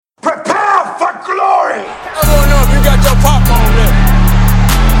glory! I want to know if you got your popcorn ready.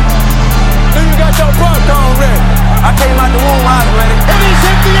 Do you got your popcorn ready? I came out the womb, I was ready. And he's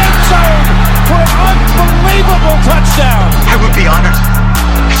hit the end zone for an unbelievable touchdown. I would be honored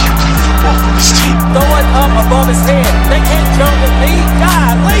if you played football for this team. Throw it up above his head. They can't jump with me.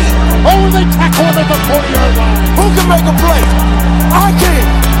 Golly. Oh, they tackle him at the 40-yard line. Who can make a play? I can.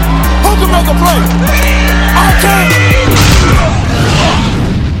 Who can make a play? I can.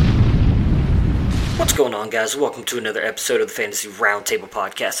 What's going on, guys? Welcome to another episode of the Fantasy Roundtable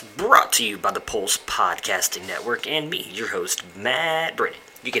Podcast, brought to you by the Pulse Podcasting Network and me, your host, Matt Brennan.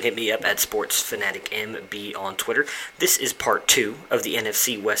 You can hit me up at SportsFanaticMB on Twitter. This is part 2 of the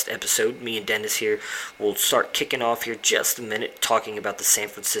NFC West episode. Me and Dennis here will start kicking off here just a minute, talking about the San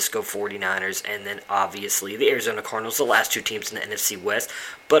Francisco 49ers and then obviously the Arizona Cardinals, the last two teams in the NFC West.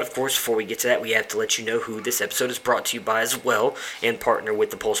 But of course, before we get to that, we have to let you know who this episode is brought to you by as well, in partner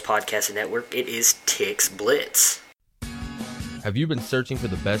with the Pulse Podcasting Network. It is Tix Blitz. Have you been searching for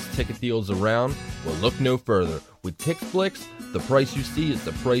the best ticket deals around? Well, look no further. With TixBlix, the price you see is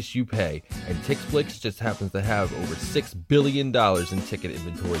the price you pay, and TixBlix just happens to have over $6 billion in ticket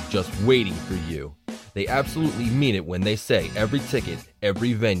inventory just waiting for you. They absolutely mean it when they say every ticket,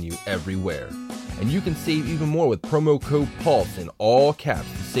 every venue, everywhere. And you can save even more with promo code PULSE in all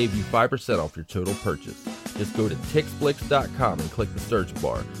caps to save you 5% off your total purchase. Just go to TixBlix.com and click the search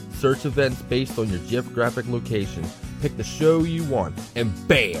bar. Search events based on your geographic location, pick the show you want, and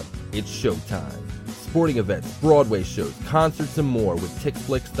bam, it's showtime. Sporting events, Broadway shows, concerts, and more with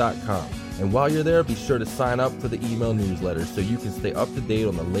TixBlix.com. And while you're there, be sure to sign up for the email newsletter so you can stay up to date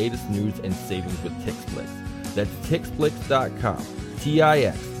on the latest news and savings with TixBlix. That's TixBlix.com,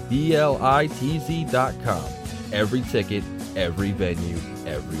 TixBlitz.com. Every ticket, every venue,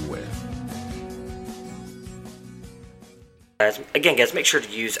 everywhere. Again, guys, make sure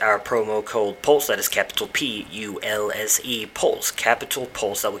to use our promo code PULSE. That is capital P-U-L-S-E, PULSE, capital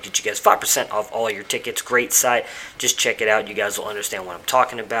PULSE. That will get you guys 5% off all your tickets. Great site. Just check it out. You guys will understand what I'm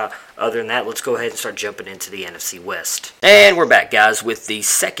talking about. Other than that, let's go ahead and start jumping into the NFC West. And we're back, guys, with the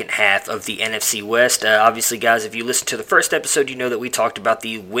second half of the NFC West. Obviously, guys, if you listened to the first episode, you know that we talked about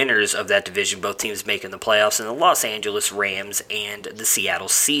the winners of that division, both teams making the playoffs, and the Los Angeles Rams and the Seattle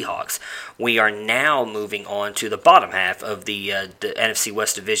Seahawks. We are now moving on to the bottom half of the NFC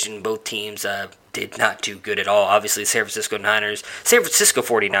West division. Both teams did not do good at all. Obviously, the San Francisco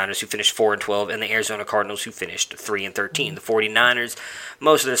 49ers, who finished 4-12, and the Arizona Cardinals, who finished 3-13. The 49ers,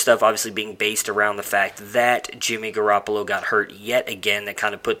 most of their stuff obviously being based around the fact that Jimmy Garoppolo got hurt yet again. That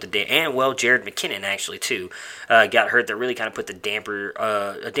kind of put Jared McKinnon actually too got hurt. That really kind of put a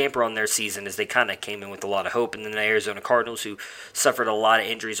damper on their season as they kind of came in with a lot of hope. And then the Arizona Cardinals, who suffered a lot of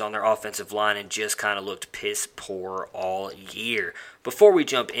injuries on their offensive line and just kind of looked piss poor all year. Before we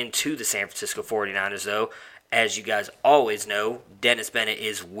jump into the San Francisco 49ers, though, as you guys always know, Dennis Bennett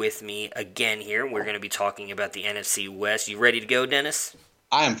is with me again here. We're going to be talking about the NFC West. You ready to go, Dennis?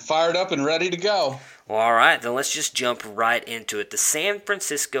 I am fired up and ready to go. Well, all right, then let's just jump right into it. The San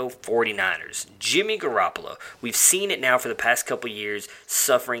Francisco 49ers, Jimmy Garoppolo. We've seen it now for the past couple years,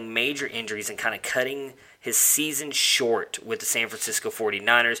 suffering major injuries and kind of cutting his season short with the San Francisco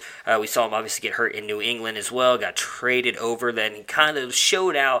 49ers. We saw him obviously get hurt in New England as well, got traded over, then he kind of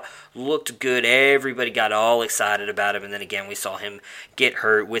showed out, looked good, everybody got all excited about him, and then again we saw him get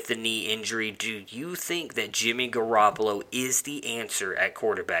hurt with the knee injury. Do you think that Jimmy Garoppolo is the answer at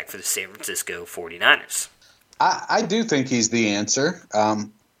quarterback for the San Francisco 49ers? I do think he's the answer.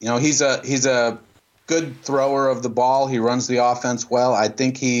 He's a good thrower of the ball. He runs the offense well. I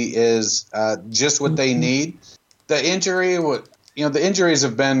think he is just what they need. The injuries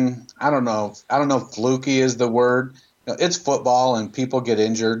have been, I don't know if fluky is the word. It's football and people get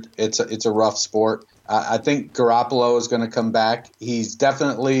injured. It's a rough sport. I think Garoppolo is going to come back. He's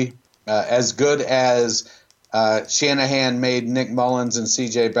definitely as good as Shanahan made Nick Mullins and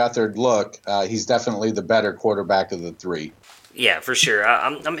C.J. Beathard look. He's definitely the better quarterback of the three. Yeah, for sure.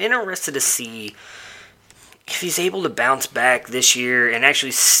 I'm interested to see if he's able to bounce back this year and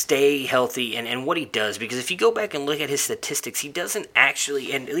actually stay healthy and what he does. Because if you go back and look at his statistics, he doesn't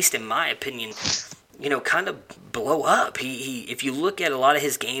actually, and at least in my opinion, kind of blow up. He if you look at a lot of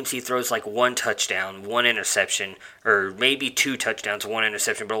his games, he throws like one touchdown, one interception, or maybe two touchdowns, one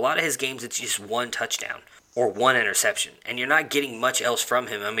interception. But a lot of his games, it's just one touchdown or one interception. And you're not getting much else from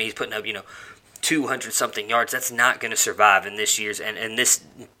him. I mean, he's putting up, 200-something yards. That's not going to survive in this year's and this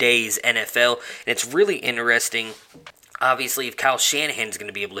day's NFL. And it's really interesting. Obviously, if Kyle Shanahan's going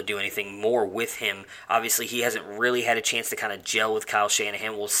to be able to do anything more with him, obviously he hasn't really had a chance to kind of gel with Kyle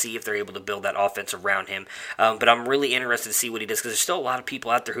Shanahan. We'll see if they're able to build that offense around him. But I'm really interested to see what he does because there's still a lot of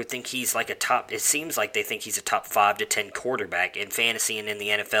people out there who think he's like it seems like they think he's a top 5 to 10 quarterback in fantasy and in the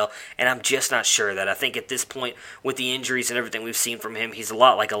NFL, and I'm just not sure of that. I think at this point, with the injuries and everything we've seen from him, he's a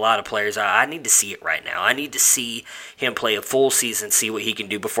lot like a lot of players. I need to see it right now. I need to see him play a full season, see what he can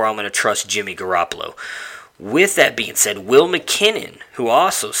do before I'm going to trust Jimmy Garoppolo. With that being said, Will McKinnon, who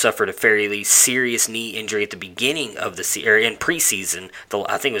also suffered a fairly serious knee injury at the beginning of the or in preseason,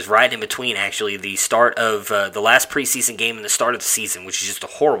 I think it was right in between actually the start of the last preseason game and the start of the season, which is just a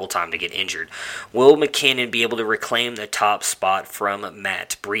horrible time to get injured. Will McKinnon be able to reclaim the top spot from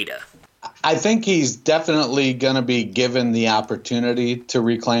Matt Breida? I think he's definitely going to be given the opportunity to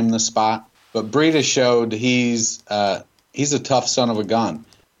reclaim the spot, but Breida showed he's a tough son of a gun.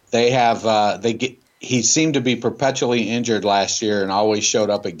 He seemed to be perpetually injured last year and always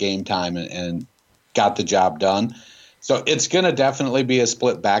showed up at game time and got the job done. So it's going to definitely be a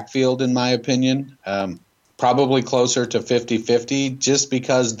split backfield, in my opinion, probably closer to 50-50 just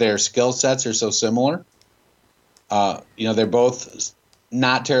because their skill sets are so similar. They're both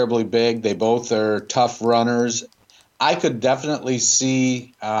not terribly big. They both are tough runners. I could definitely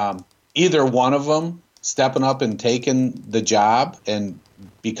see either one of them stepping up and taking the job and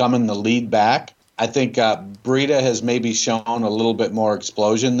becoming the lead back. I think Breida has maybe shown a little bit more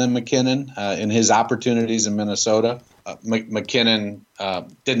explosion than McKinnon in his opportunities in Minnesota. McKinnon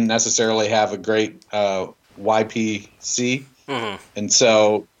didn't necessarily have a great YPC. Mm-hmm. And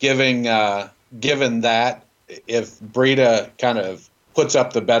so given that, if Breida kind of puts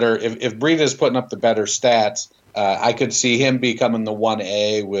up the better – if Breida's putting up the better stats, I could see him becoming the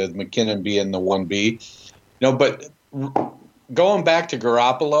 1A with McKinnon being the 1B. But going back to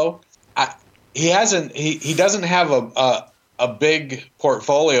Garoppolo – he doesn't have a big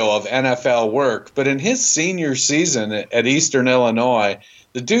portfolio of NFL work, but in his senior season at Eastern Illinois,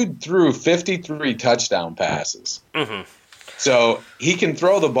 the dude threw 53 touchdown passes. Mm-hmm. So he can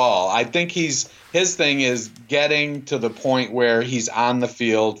throw the ball. I think his thing is getting to the point where he's on the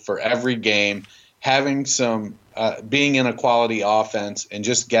field for every game, having some being in a quality offense and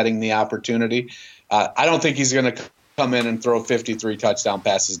just getting the opportunity. I don't think he's going to come in and throw 53 touchdown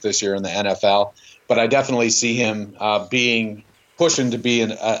passes this year in the NFL, but I definitely see him pushing to be a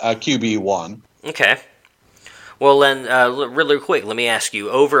QB1. Okay. Well, then, really quick, let me ask you,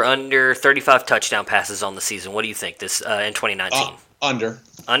 over under 35 touchdown passes on the season, what do you think this in 2019? Under.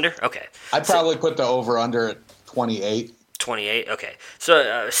 Under? Okay. I'd probably put the over-under at 28. 28? Okay.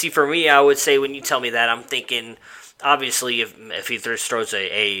 So, for me, I would say when you tell me that, I'm thinking – obviously, if he throws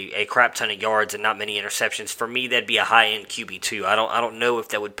a crap ton of yards and not many interceptions, for me that'd be a high-end QB2. I don't know if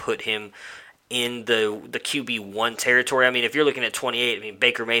that would put him in the QB1 territory. I mean, if you're looking at 28, I mean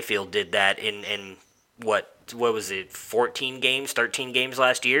Baker Mayfield did that in what was it, 13 games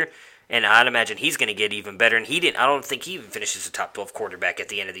last year, and I'd imagine he's going to get even better. And I don't think he even finishes a top 12 quarterback at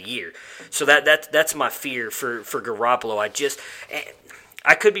the end of the year. So that's my fear for Garoppolo.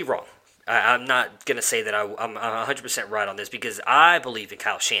 I could be wrong. I'm not going to say that I'm 100% right on this because I believe in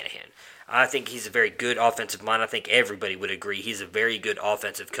Kyle Shanahan. I think he's a very good offensive mind. I think everybody would agree he's a very good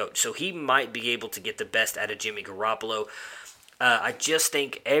offensive coach. So he might be able to get the best out of Jimmy Garoppolo. I just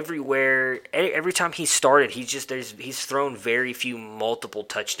think every time he started, he's thrown very few multiple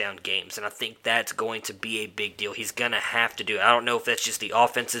touchdown games, and I think that's going to be a big deal. He's going to have to do it. I don't know if that's just the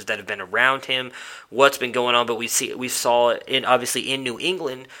offenses that have been around him, what's been going on, but we saw it obviously in New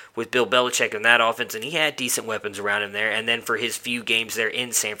England with Bill Belichick and that offense, and he had decent weapons around him there, and then for his few games there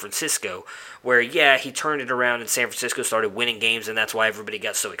in San Francisco, where, he turned it around and San Francisco started winning games, and that's why everybody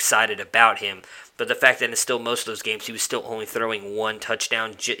got so excited about him. But the fact that in still most of those games he was still only throwing one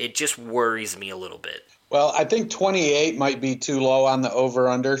touchdown, it just worries me a little bit. Well, I think 28 might be too low on the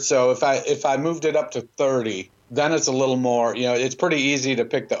over-under. So if I moved it up to 30, then it's a little more, it's pretty easy to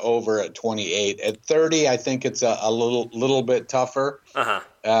pick the over at 28. At 30, I think it's a little bit tougher.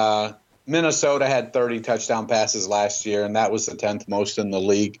 Uh-huh. Minnesota had 30 touchdown passes last year, and that was the 10th most in the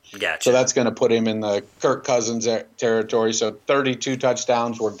league. Gotcha. So that's going to put him in the Kirk Cousins territory. So 32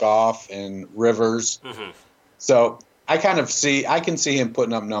 touchdowns were Goff and Rivers. Mm-hmm. So I can see him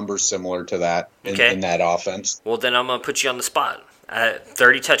putting up numbers similar to that in that offense. Well, then I'm going to put you on the spot.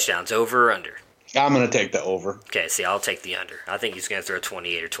 30 touchdowns, over or under? I'm going to take the over. Okay, I'll take the under. I think he's going to throw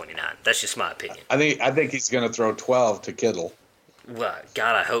 28 or 29. That's just my opinion. I think he's going to throw 12 to Kittle. Well,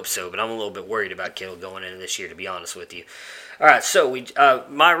 God, I hope so, but I'm a little bit worried about Kittle going into this year, to be honest with you. All right, so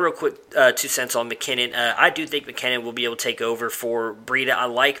my real quick 2 cents on McKinnon. I do think McKinnon will be able to take over for Breida. I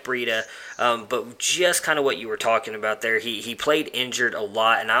like Breida, but just kind of what you were talking about there. He played injured a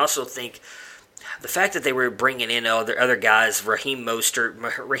lot, and I also think the fact that they were bringing in other guys, Raheem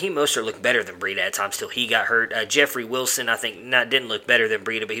Mostert looked better than Breida at times till he got hurt. Jeffrey Wilson, I think, didn't look better than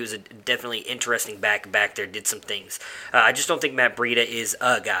Breida, but he was a definitely interesting back there, did some things. I just don't think Matt Breida is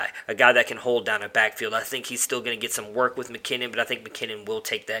a guy that can hold down a backfield. I think he's still going to get some work with McKinnon, but I think McKinnon will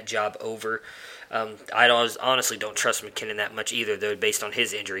take that job over. I honestly don't trust McKinnon that much either, though, based on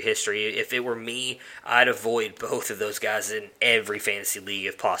his injury history. If it were me, I'd avoid both of those guys in every fantasy league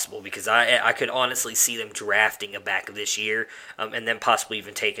if possible, because I could honestly see them drafting a back this year and then possibly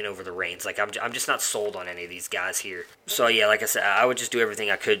even taking over the reins. Like, I'm just not sold on any of these guys here. So, yeah, like I said, I would just do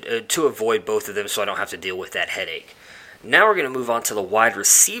everything I could to avoid both of them so I don't have to deal with that headache. Now we're going to move on to the wide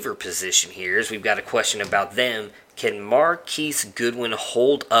receiver position here, as we've got a question about them. Can Marquise Goodwin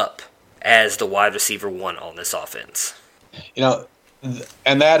hold up as the wide receiver 1 on this offense?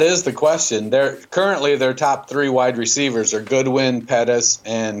 And that is the question. Currently their top 3 wide receivers are Goodwin, Pettis,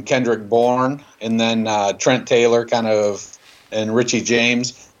 and Kendrick Bourne, and then Trent Taylor and Richie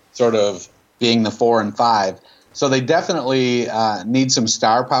James sort of being the 4 and 5. So they definitely need some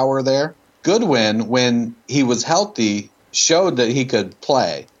star power there. Goodwin, when he was healthy, showed that he could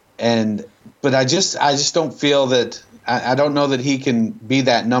play, but I just don't feel that. I don't know that he can be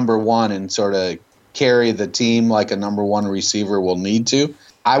that number 1 and sort of carry the team like a number 1 receiver will need to.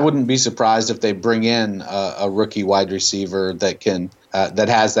 I wouldn't be surprised if they bring in a rookie wide receiver that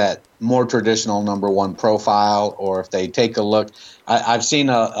has that more traditional number 1 profile, or if they take a look. I've seen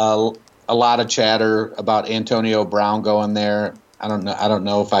a lot of chatter about Antonio Brown going there. I don't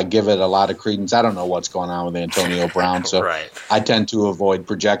know if I give it a lot of credence. I don't know what's going on with Antonio Brown, so Right. I tend to avoid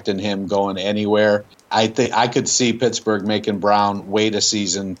projecting him going anywhere. I think I could see Pittsburgh making Brown wait a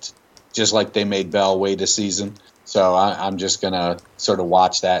season, just like they made Bell wait a season. So I'm just gonna sort of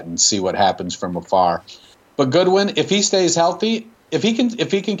watch that and see what happens from afar. But Goodwin, if he stays healthy, if he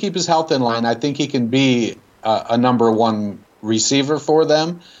can keep his health in line, I think he can be a number 1 receiver for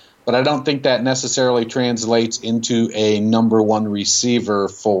them. But I don't think that necessarily translates into a number 1 receiver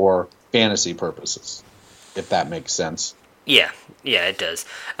for fantasy purposes, if that makes sense. Yeah, it does.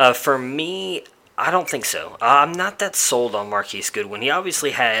 For me, I don't think so. I'm not that sold on Marquise Goodwin. He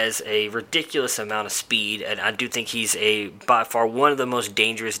obviously has a ridiculous amount of speed, and I do think he's by far one of the most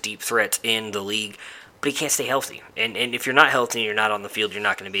dangerous deep threats in the league, but he can't stay healthy. And if you're not healthy and you're not on the field, you're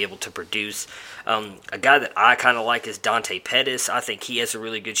not going to be able to produce. A guy that I kind of like is Dante Pettis. I think he has a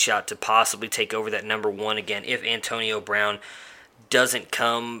really good shot to possibly take over that number 1 again if Antonio Brown doesn't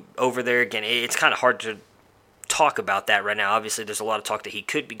come over there again. It's kind of hard to talk about that right now. Obviously, there's a lot of talk that he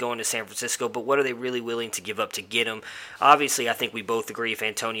could be going to San Francisco, but what are they really willing to give up to get him? Obviously, I think we both agree if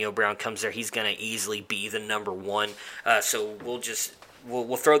Antonio Brown comes there, he's going to easily be the number 1. So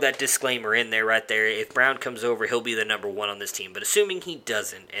we'll throw that disclaimer in there right there. If Brown comes over, he'll be the number 1 on this team. But assuming he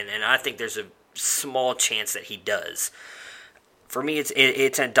doesn't, and I think there's a small chance that he does, for me,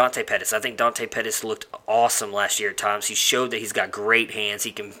 it's Dante Pettis. I think Dante Pettis looked awesome last year at times. He showed that he's got great hands.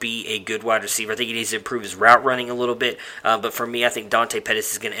 He can be a good wide receiver. I think he needs to improve his route running a little bit. But for me, I think Dante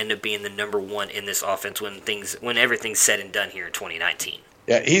Pettis is going to end up being the number 1 in this offense when everything's said and done here in 2019.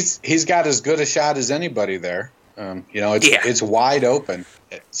 Yeah, he's got as good a shot as anybody there. It's wide open.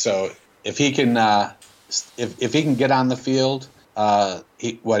 So if he can if he can get on the field,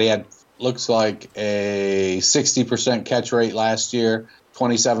 he had looks like a 60% catch rate last year,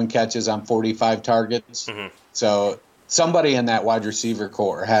 27 catches on 45 targets. Mm-hmm. So somebody in that wide receiver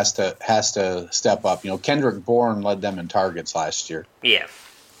core has to step up. Kendrick Bourne led them in targets last year. Yeah.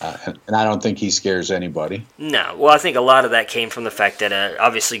 And I don't think he scares anybody. No. Well, I think a lot of that came from the fact that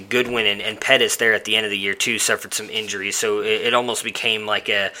obviously Goodwin and Pettis there at the end of the year, too, suffered some injuries. So it almost became like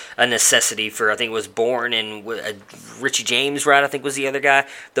a necessity for, I think it was Bourne and Richie James, right, I think was the other guy.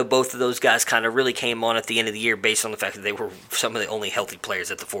 Though both of those guys kind of really came on at the end of the year based on the fact that they were some of the only healthy players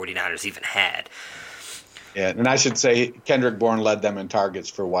that the 49ers even had. Yeah, and I should say Kendrick Bourne led them in targets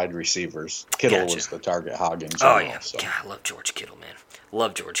for wide receivers. Kittle was the target hog in general. Oh, yeah. So. God, I love George Kittle, man.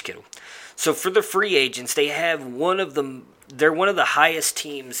 Love George Kittle. So for the free agents, they have they're one of the highest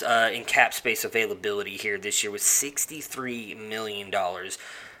teams in cap space availability here this year with $63 million.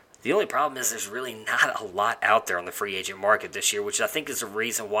 The only problem is there's really not a lot out there on the free agent market this year, which I think is the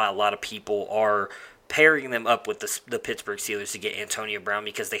reason why a lot of people are pairing them up with the Pittsburgh Steelers to get Antonio Brown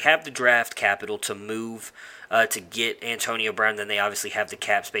because they have the draft capital to move to get Antonio Brown. Then they obviously have the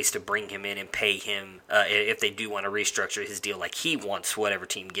cap space to bring him in and pay him if they do want to restructure his deal like he wants whatever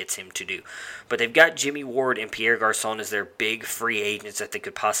team gets him to do. But they've got Jimmy Ward and Pierre Garçon as their big free agents that they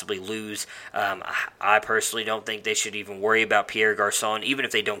could possibly lose. I personally don't think they should even worry about Pierre Garçon. Even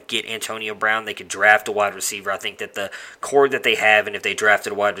if they don't get Antonio Brown, they could draft a wide receiver. I think that the core that they have, and if they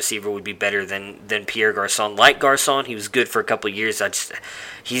drafted a wide receiver, would be better than Pierre Garçon. Like Garçon, he was good for a couple of years.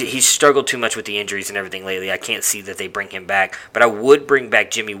 He's struggled too much with the injuries and everything lately. I can't see that they bring him back. But I would bring back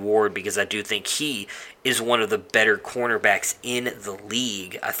Jimmy Ward because I do think he is one of the better cornerbacks in the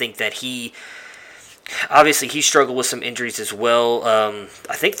league. I think that obviously he struggled with some injuries as well.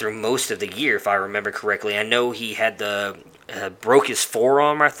 I think through most of the year, if I remember correctly. I know he had broke his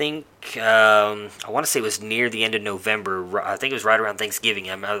forearm, I think. I want to say it was near the end of November. I think it was right around Thanksgiving.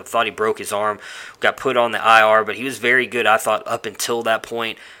 I thought he broke his arm, got put on the IR, but he was very good, I thought, up until that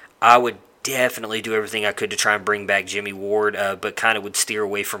point. I would definitely do everything I could to try and bring back Jimmy Ward, but kind of would steer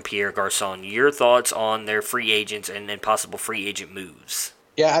away from Pierre Garçon. Your thoughts on their free agents and then possible free agent moves?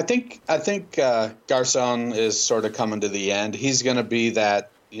 Yeah, I think Garçon is sort of coming to the end. He's going to be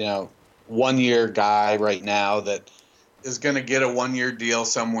that 1-year guy right now that is going to get a 1-year deal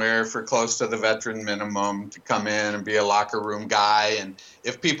somewhere for close to the veteran minimum to come in and be a locker room guy. And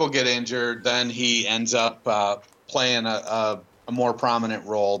if people get injured, then he ends up playing a more prominent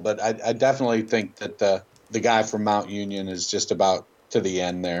role. But I definitely think that the guy from Mount Union is just about to the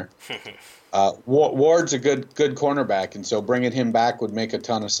end there. Ward's a good cornerback, and so bringing him back would make a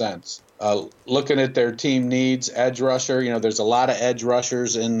ton of sense. Looking at their team needs, edge rusher, there's a lot of edge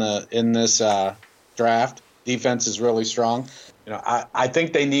rushers in this draft. Defense is really strong. I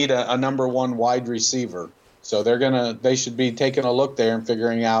think they need a number one wide receiver. So they should be taking a look there and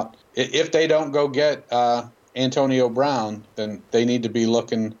figuring out if they don't go get Antonio Brown, then they need to be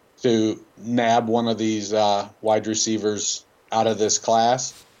looking to nab one of these wide receivers out of this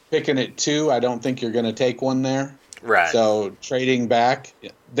class. Picking at 2, I don't think you're going to take one there. Right. So trading back,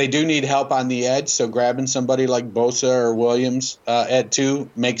 they do need help on the edge. So grabbing somebody like Bosa or Williams at 2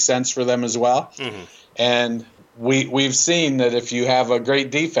 makes sense for them as well. Mm-hmm. And we've seen that if you have a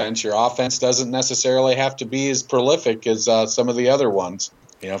great defense, your offense doesn't necessarily have to be as prolific as some of the other ones.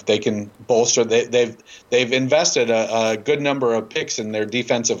 If they can bolster, they've invested a good number of picks in their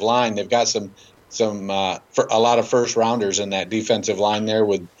defensive line. They've got some for a lot of first rounders in that defensive line there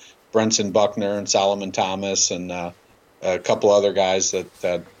with Brenson Buckner and Solomon Thomas and a couple other guys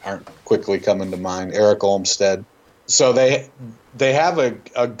that aren't quickly coming to mind. Eric Olmstead. So they have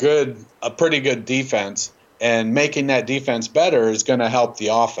a pretty good defense, and making that defense better is going to help the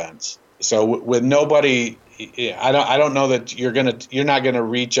offense. So with nobody, I don't know that you're not gonna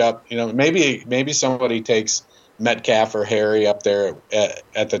reach up. Maybe somebody takes Metcalf or Harry up there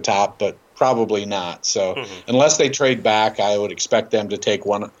at the top, but probably not. So unless they trade back, I would expect them to take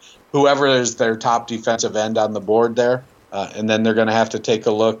whoever is their top defensive end on the board there, and then they're going to have to take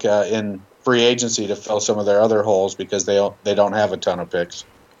a look in free agency to fill some of their other holes because they don't have a ton of picks.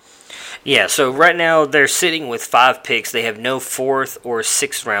 Yeah, so right now they're sitting with 5 picks. They have no 4th or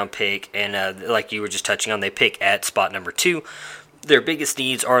 6th round pick, and like you were just touching on, they pick at spot number 2. Their biggest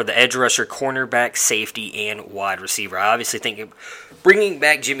needs are the edge rusher, cornerback, safety, and wide receiver. I obviously think bringing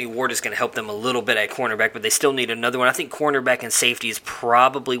back Jimmy Ward is going to help them a little bit at cornerback, but they still need another one. I think cornerback and safety is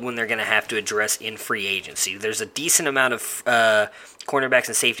probably when they're going to have to address in free agency. There's a decent amount of cornerbacks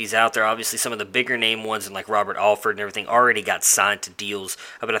and safeties out there. Obviously, some of the bigger name ones, and like Robert Alford and everything, already got signed to deals.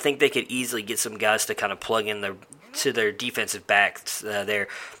 But I think they could easily get some guys to kind of plug in to their defensive backs there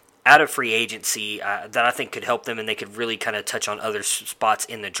out of free agency that I think could help them, and they could really kind of touch on other spots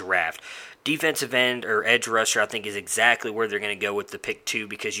in the draft. Defensive end or edge rusher, I think, is exactly where they're going to go with the pick 2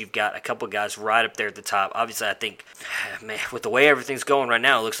 because you've got a couple guys right up there at the top. Obviously, I think, man, with the way everything's going right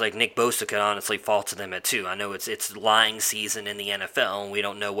now, it looks like Nick Bosa could honestly fall to them at 2. I know it's lying season in the NFL, and we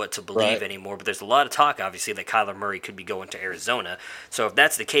don't know what to believe anymore, but there's a lot of talk, obviously, that Kyler Murray could be going to Arizona. So if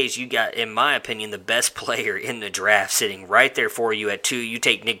that's the case, you got, in my opinion, the best player in the draft sitting right there for you at 2. You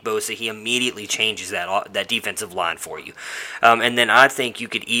take Nick Bosa, he immediately changes that defensive line for you. And then I think you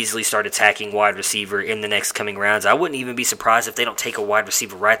could easily start attacking wide receiver in the next coming rounds. I wouldn't even be surprised if they don't take a wide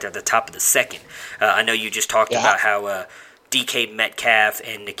receiver right there at the top of the second. I know you just talked about how DK Metcalf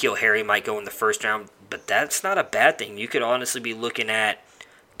and N'Keal Harry might go in the first round, but that's not a bad thing. You could honestly be looking at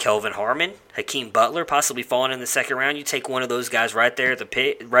Kelvin Harmon, Hakeem Butler possibly falling in the second round. You take one of those guys right there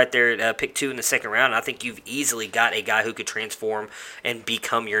at pick 2 in the second round. I think you've easily got a guy who could transform and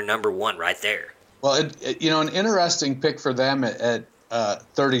become your number 1 right there. Well, an interesting pick for them at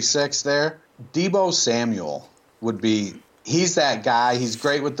 36 there Deebo Samuel would be. He's that guy. He's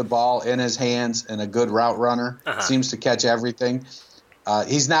great with the ball in his hands and a good route runner. Seems to catch everything.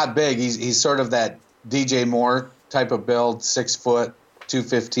 He's not big. He's sort of that DJ Moore type of build, 6 foot,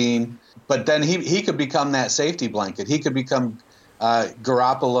 215. But then he could become that safety blanket. He could become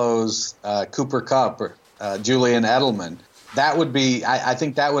Garoppolo's Cooper Kupp or Julian Edelman. That would be. I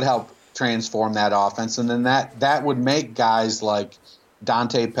think that would help transform that offense, and then that would make guys like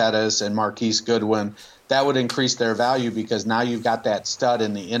Dante Pettis and Marquise Goodwin. That would increase their value because now you've got that stud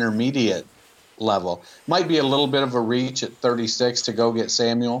in the intermediate level. Might be a little bit of a reach at 36 to go get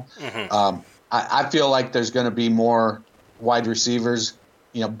Samuel. I feel like there's going to be more wide receivers.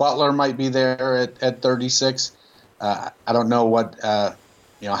 Butler might be there at 36. I don't know what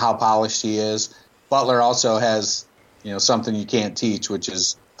how polished he is. Butler also has something you can't teach, which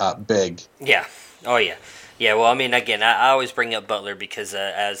is big. Yeah. Oh yeah. Yeah, well, I mean, again, I always bring up Butler because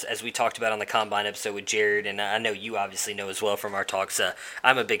as we talked about on the Combine episode with Jared, and I know you obviously know as well from our talks,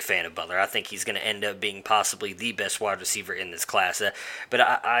 I'm a big fan of Butler. I think he's going to end up being possibly the best wide receiver in this class. But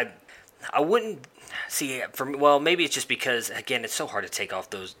I wouldn't see maybe it's just because, again, it's so hard to take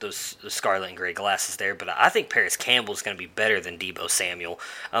off those scarlet and gray glasses there, but I think Paris Campbell is going to be better than Deebo Samuel.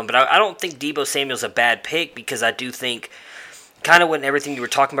 But I don't think Deebo Samuel's a bad pick because I do think kind of when everything you were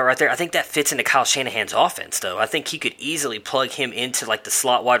talking about right there, I think that fits into Kyle Shanahan's offense, though. I think he could easily plug him into like the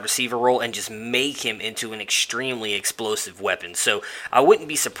slot wide receiver role and just make him into an extremely explosive weapon. So I wouldn't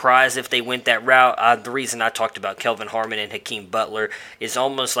be surprised if they went that route. The reason I talked about Kelvin Harmon and Hakeem Butler is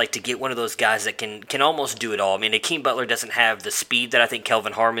almost like to get one of those guys that can almost do it all. I mean, Hakeem Butler doesn't have the speed that I think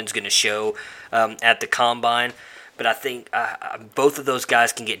Kelvin Harmon's going to show at the Combine. But I think both of those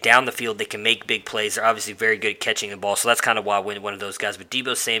guys can get down the field. They can make big plays. They're obviously very good at catching the ball. So that's kind of why I went one of those guys. But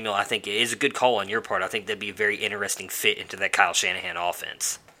Deebo Samuel, I think, is a good call on your part. I think that'd be a very interesting fit into that Kyle Shanahan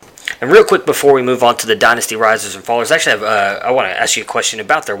offense. And real quick before we move on to the Dynasty Risers and Fallers, actually I want to ask you a question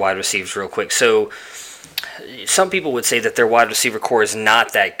about their wide receivers real quick. So some people would say that their wide receiver core is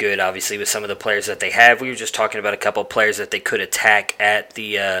not that good, obviously, with some of the players that they have. We were just talking about a couple of players that they could attack at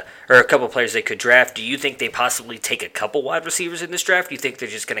the or a couple of players they could draft. Do you think they possibly take a couple wide receivers in this draft? Do you think they're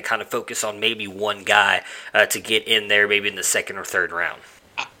just going to kind of focus on maybe one guy to get in there maybe in the second or third round?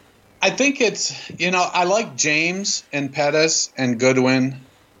 I think it's, I like James and Pettis and Goodwin,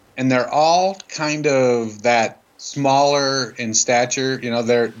 and they're all kind of that smaller in stature.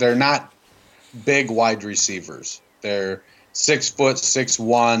 They're not big wide receivers. They're 6 foot,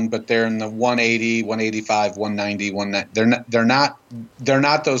 6'1", but they're in the 180, 185, 190, 190. They're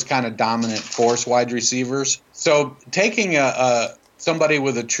not those kind of dominant force wide receivers. So taking somebody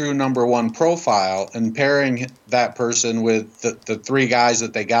with a true number one profile and pairing that person with the three guys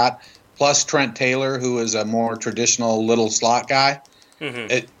that they got, plus Trent Taylor, who is a more traditional little slot guy.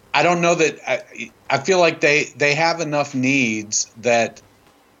 I don't know that I feel like they have enough needs that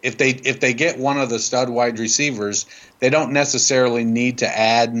if they get one of the stud wide receivers, they don't necessarily need to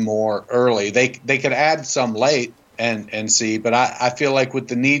add more early. They could add some late and see, but I feel like with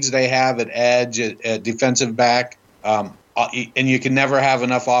the needs they have at edge, at defensive back, and you can never have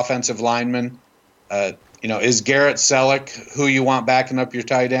enough offensive linemen. Is Garrett Selleck who you want backing up your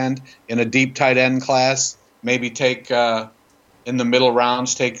tight end in a deep tight end class? Maybe take in the middle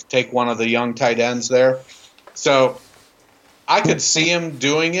rounds, take one of the young tight ends there. So I could see him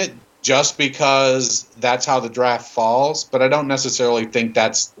doing it just because that's how the draft falls, but I don't necessarily think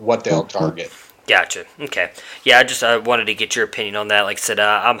that's what they'll target. Gotcha. Okay. Yeah, I just wanted to get your opinion on that. Like I said,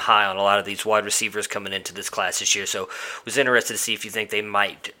 I'm high on a lot of these wide receivers coming into this class this year, so was interested to see if you think they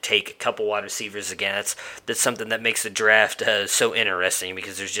might take a couple wide receivers again. That's something that makes the draft so interesting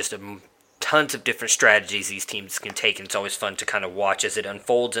because there's just tons of different strategies these teams can take, and it's always fun to kind of watch as it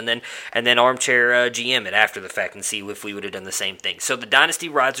unfolds and then armchair GM it after the fact and see if we would have done the same thing. So the Dynasty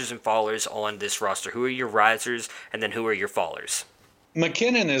Risers and Fallers on this roster, who are your risers and then who are your fallers?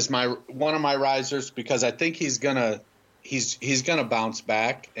 McKinnon is one of my risers because I think he's gonna bounce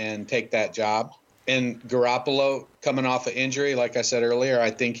back and take that job. And Garoppolo coming off an injury, like I said earlier,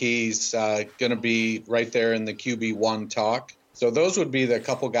 I think he's gonna be right there in the QB1 talk. So those would be the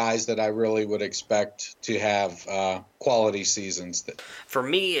couple guys that I really would expect to have quality seasons. For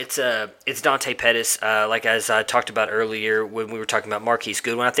me, it's Dante Pettis. Like as I talked about earlier when we were talking about Marquise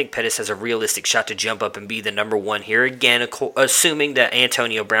Goodwin, I think Pettis has a realistic shot to jump up and be the number one here. Again, assuming that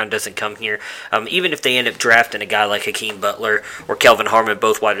Antonio Brown doesn't come here. Even if they end up drafting a guy like Hakeem Butler or Kelvin Harmon,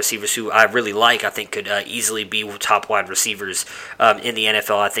 both wide receivers who I really like, I think could easily be top wide receivers in the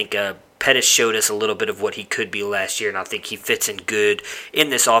NFL. I think Pettis showed us a little bit of what he could be last year, and I think he fits in good in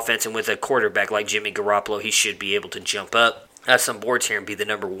this offense. And with a quarterback like Jimmy Garoppolo, he should be able to jump up. some boards here and be the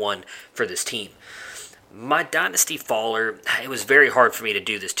number one for this team. My dynasty faller, it was very hard for me to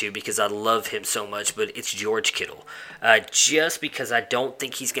do this too because I love him so much, but it's George Kittle. Just because I don't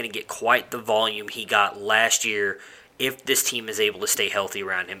think he's going to get quite the volume he got last year if this team is able to stay healthy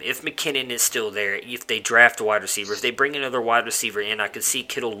around him. If McKinnon is still there, if they draft a wide receiver, if they bring another wide receiver in, I could see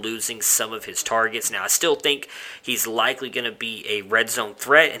Kittle losing some of his targets. Now, I still think he's likely going to be a red zone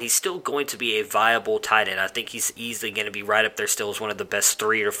threat, and he's still going to be a viable tight end. I think he's easily going to be right up there still as one of the best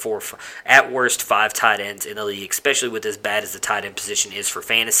 3 or 4, at worst 5 tight ends in the league, especially with as bad as the tight end position is for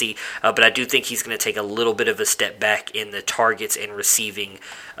fantasy. But I do think he's going to take a little bit of a step back in the targets and receiving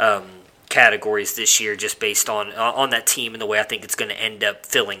categories this year, just based on that team and the way I think it's going to end up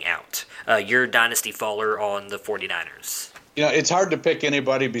filling out. Your dynasty faller on the 49ers. It's hard to pick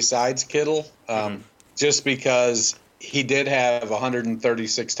anybody besides Kittle, just because he did have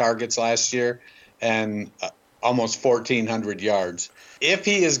 136 targets last year and almost 1,400 yards. If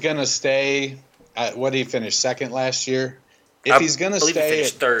he is going to stay at, what did he finish, second last year? If he's going to stay at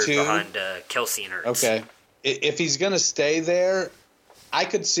third 2, behind Kelsey and Hurts. Okay. If he's going to stay there, I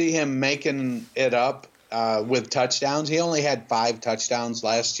could see him making it up with touchdowns. He only had 5 touchdowns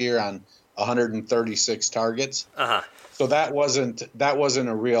last year on 136 targets. So that wasn't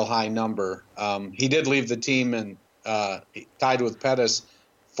a real high number. He did leave the team and tied with Pettis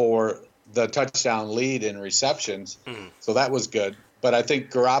for the touchdown lead in receptions. So that was good. But I think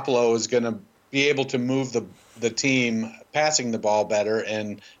Garoppolo is going to be able to move the team passing the ball better,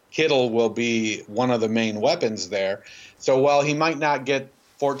 and Kittle will be one of the main weapons there. So while he might not get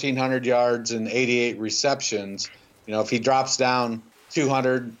 1,400 yards and 88 receptions, if he drops down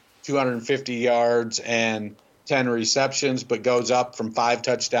 200, 250 yards and 10 receptions, but goes up from 5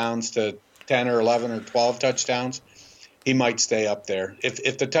 touchdowns to 10 or 11 or 12 touchdowns, he might stay up there.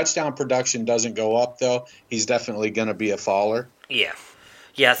 If the touchdown production doesn't go up, though, he's definitely going to be a faller.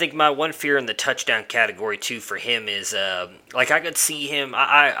 Yeah, I think my one fear in the touchdown category, too, for him is, I could see him,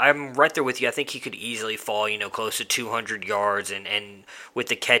 I'm right there with you. I think he could easily fall, close to 200 yards and with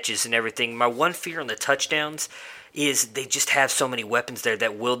the catches and everything. My one fear on the touchdowns is they just have so many weapons there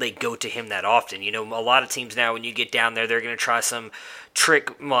that will they go to him that often? A lot of teams now, when you get down there, they're going to try some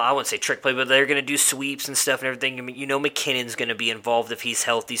trick, well, I wouldn't say trick play, but they're going to do sweeps and stuff and everything. I mean, McKinnon's going to be involved if he's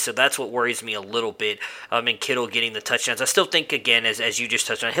healthy, so that's what worries me a little bit. And Kittle getting the touchdowns. I still think, again, as you just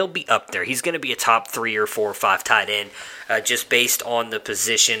touched on, he'll be up there. He's going to be a top 3 or 4 or 5 tight end, just based on the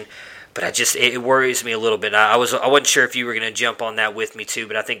position. But it worries me a little bit. I wasn't sure if you were going to jump on that with me too,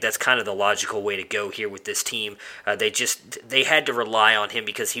 but I think that's kind of the logical way to go here with this team. They had to rely on him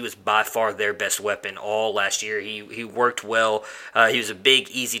because he was by far their best weapon all last year. He worked well. He was a big,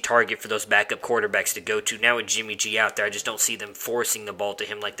 easy target for those backup quarterbacks to go to. Now with Jimmy G out there, I just don't see them forcing the ball to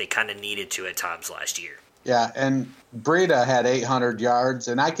him like they kind of needed to at times last year. Yeah, and Breida had 800 yards,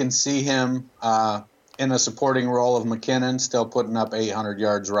 and I can see him in a supporting role of McKinnon, still putting up 800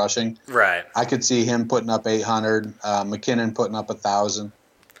 yards rushing. Right. I could see him putting up 800, McKinnon putting up 1,000.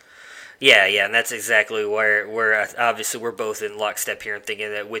 Yeah, and that's exactly where obviously we're both in lockstep here and thinking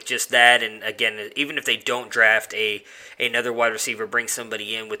that with just that, and again, even if they don't draft another wide receiver, bring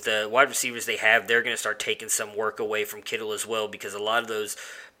somebody in with the wide receivers they have, they're going to start taking some work away from Kittle as well, because a lot of those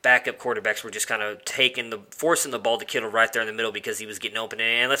backup quarterbacks were just kind of forcing the ball to Kittle right there in the middle because he was getting open.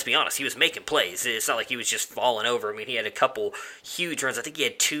 And let's be honest, he was making plays. It's not like he was just falling over. I mean, he had a couple huge runs. I think he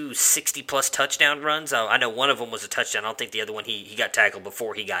had 2 60-plus touchdown runs. I know one of them was a touchdown. I don't think the other one he got tackled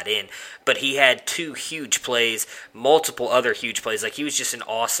before he got in. But he had 2 huge plays, multiple other huge plays. He was just an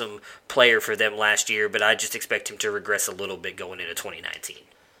awesome player for them last year, but I just expect him to regress a little bit going into 2019.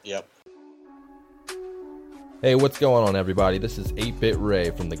 Yep. Hey, what's going on, everybody? This is 8-Bit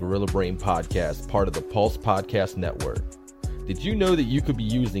Ray from the Gorilla Brain Podcast, part of the Pulse Podcast Network. Did you know that you could be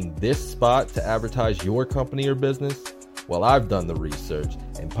using this spot to advertise your company or business? Well, I've done the research,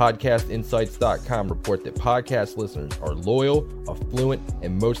 and PodcastInsights.com report that podcast listeners are loyal, affluent,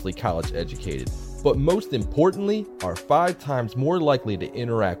 and mostly college educated. But most importantly, are 5 times more likely to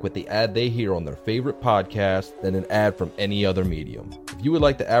interact with the ad they hear on their favorite podcast than an ad from any other medium. If you would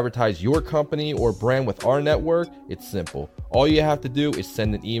like to advertise your company or brand with our network, it's simple. All you have to do is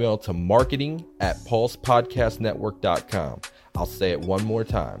send an email to marketing@pulsepodcastnetwork.com. I'll say it one more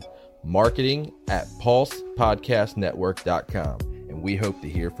time. marketing@pulsepodcastnetwork.com. And we hope to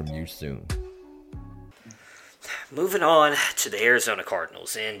hear from you soon. Moving on to the Arizona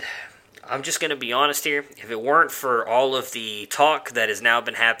Cardinals, and I'm just going to be honest here. If it weren't for all of the talk that has now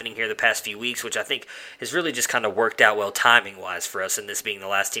been happening here the past few weeks, which I think has really just kind of worked out well timing-wise for us, and this being the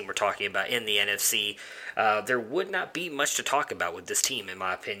last team we're talking about in the NFC, there would not be much to talk about with this team, in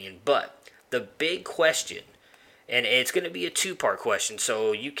my opinion. But the big question And it's going to be a two-part question,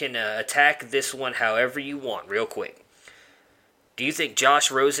 so you can attack this one however you want, real quick. Do you think Josh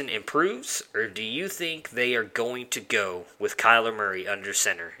Rosen improves, or do you think they are going to go with Kyler Murray under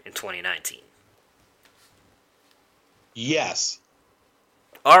center in 2019? Yes.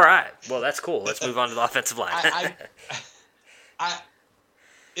 All right. Well, that's cool. Let's move on to the offensive line.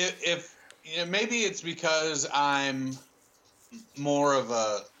 If maybe it's because I'm more of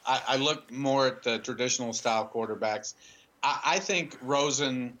I look more at the traditional style quarterbacks. I think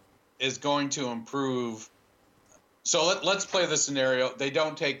Rosen is going to improve. So let's play the scenario. They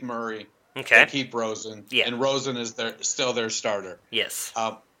don't take Murray. Okay. They keep Rosen. Yeah. And Rosen is still their starter. Yes.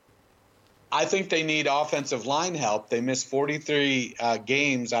 I think they need offensive line help. They missed 43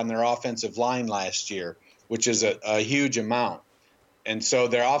 games on their offensive line last year, which is a huge amount. And so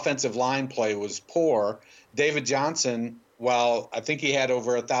their offensive line play was poor. David Johnson, while I think he had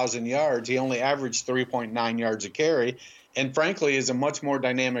over 1,000 yards, he only averaged 3.9 yards a carry, and frankly is a much more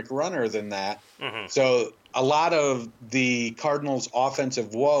dynamic runner than that. Mm-hmm. So a lot of the Cardinals'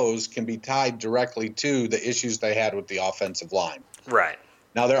 offensive woes can be tied directly to the issues they had with the offensive line. Right.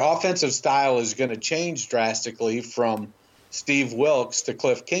 Now, their offensive style is going to change drastically from Steve Wilkes to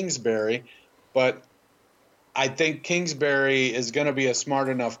Cliff Kingsbury, but I think Kingsbury is going to be a smart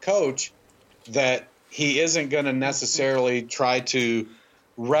enough coach that he isn't going to necessarily try to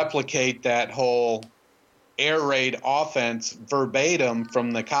replicate that whole air raid offense verbatim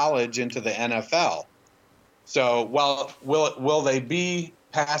from the college into the NFL. So, well, will they be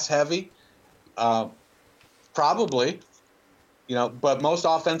pass heavy? Probably. But most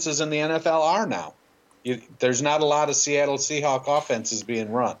offenses in the NFL are now. There's not a lot of Seattle Seahawks offenses being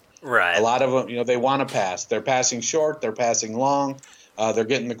run. Right. A lot of them, they want to pass. They're passing short. They're passing long. They're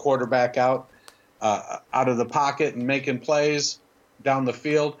getting the quarterback out of the pocket and making plays down the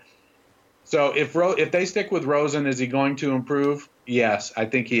field. So if they stick with Rosen, is he going to improve? Yes, I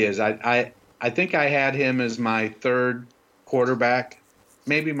think he is. I think I had him as my third quarterback,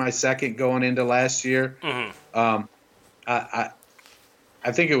 maybe my second going into last year. Mm-hmm.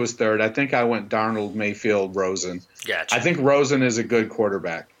 I think it was third. I think I went Darnold, Mayfield, Rosen. Gotcha. I think Rosen is a good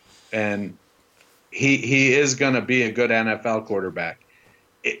quarterback, and he is going to be a good NFL quarterback.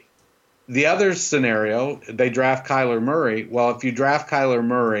 The other scenario, they draft Kyler Murray. Well, if you draft Kyler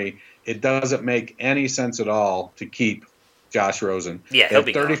Murray, it doesn't make any sense at all to keep Josh Rosen. Yeah, they have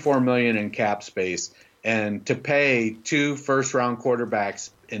 $34 million in cap space, and to pay 2 first-round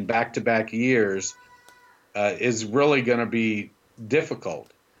quarterbacks in back-to-back years is really going to be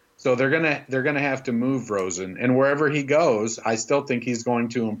difficult. So they're gonna have to move Rosen, and wherever he goes, I still think he's going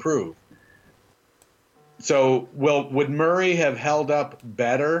to improve. So would Murray have held up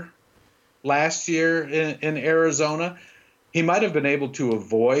better last year in Arizona? He might have been able to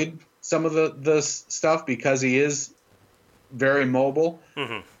avoid some of the stuff because he is very mobile.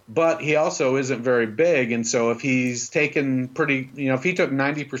 Mm-hmm. But he also isn't very big, and so if he's taken if he took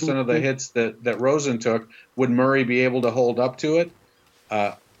 90% of the hits that Rosen took, would Murray be able to hold up to it?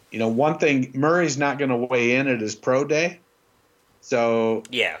 One thing, Murray's not going to weigh in at his pro day, so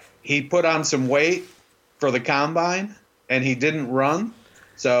yeah, he put on some weight for the combine, and he didn't run,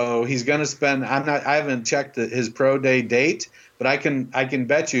 so he's going to spend. I haven't checked his pro day date, but I can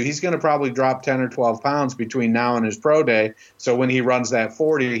bet you he's going to probably drop 10 or 12 pounds between now and his pro day. So when he runs that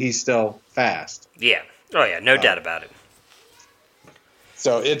 40, he's still fast. Yeah. Oh yeah, no doubt about it.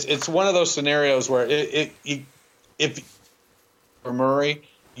 So it's one of those scenarios where if for Murray,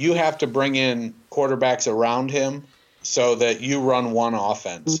 you have to bring in quarterbacks around him so that you run one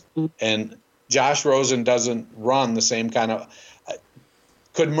offense. And Josh Rosen doesn't run the same kind of.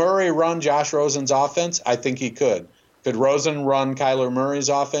 Could Murray run Josh Rosen's offense? I think he could. Could Rosen run Kyler Murray's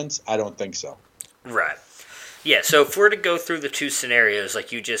offense? I don't think so. Right. Yeah, so if we're to go through the two scenarios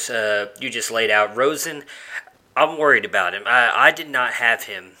like you just laid out, Rosen, I'm worried about him. I did not have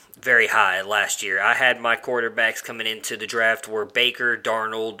him very high last year. I had my quarterbacks coming into the draft were Baker,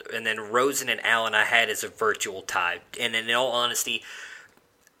 Darnold, and then Rosen and Allen I had as a virtual tie. And in all honesty,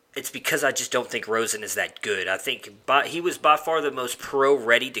 it's because I just don't think Rosen is that good. I think he was by far the most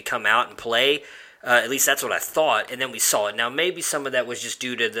pro-ready to come out and play. At least that's what I thought, and then we saw it. Now, maybe some of that was just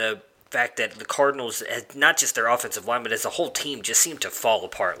due to the fact that the Cardinals, not just their offensive line, but as a whole team, just seemed to fall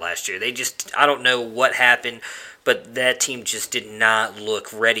apart last year. I don't know what happened, but that team just did not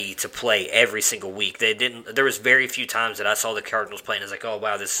look ready to play every single week. There was very few times that I saw the Cardinals playing. I was like, oh,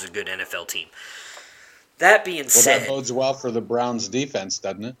 wow, this is a good NFL team. That being said... that bodes well for the Browns' defense,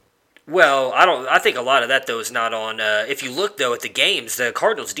 doesn't it? Well, I think a lot of that though is not on. If you look though at the games, the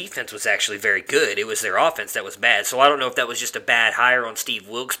Cardinals' defense was actually very good. It was their offense that was bad. So I don't know if that was just a bad hire on Steve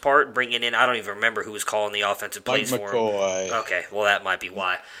Wilkes' part, bringing in. I don't even remember who was calling the offensive plays for him. Okay, well that might be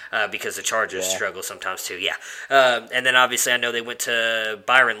why, because the Chargers struggle sometimes too. Yeah, and then obviously I know they went to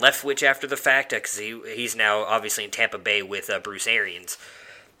Byron Leftwich after the fact because he's now obviously in Tampa Bay with Bruce Arians.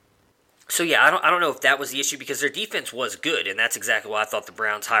 So yeah, I don't know if that was the issue because their defense was good, and that's exactly why I thought the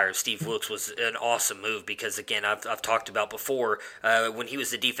Browns hire of Steve Wilkes was an awesome move. Because again, I've talked about before when he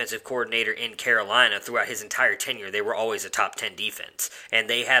was the defensive coordinator in Carolina throughout his entire tenure, they were always a top 10 defense, and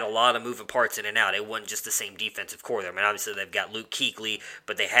they had a lot of moving parts in and out. It wasn't just the same defensive core there. I mean, obviously they've got Luke Kuechly,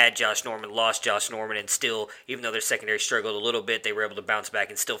 but they had Josh Norman, lost Josh Norman, and still, even though their secondary struggled a little bit, they were able to bounce back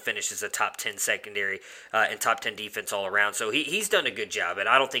and still finish as a top 10 secondary and top 10 defense all around. So he's done a good job, and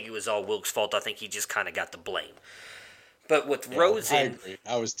I don't think it was all Wilkes' fault. I think he just kind of got the blame. But with Rosen... I agree.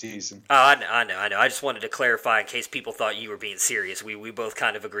 I was teasing. Oh, I know. I just wanted to clarify in case people thought you were being serious. We both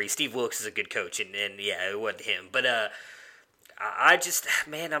kind of agree. Steve Wilkes is a good coach, and yeah, it wasn't him. But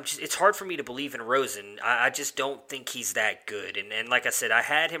it's hard for me to believe in Rosen. I just don't think he's that good. And like I said, I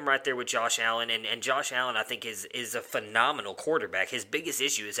had him right there with Josh Allen, and Josh Allen I think is a phenomenal quarterback. His biggest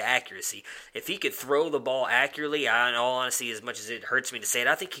issue is accuracy. If he could throw the ball accurately, in all honesty, as much as it hurts me to say it,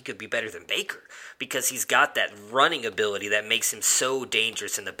 I think he could be better than Baker because he's got that running ability that makes him so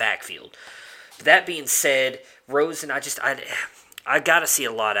dangerous in the backfield. That being said, Rosen, I got to see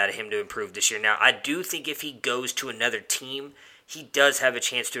a lot out of him to improve this year. Now, I do think if he goes to another team, he does have a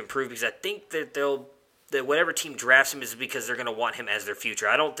chance to improve because I think that whatever team drafts him is because they're going to want him as their future.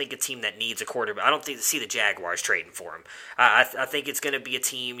 I don't think a team that needs a quarterback. I don't see the Jaguars trading for him. I think it's going to be a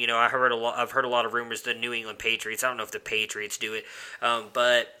team. I've heard a lot of rumors. The New England Patriots. I don't know if the Patriots do it,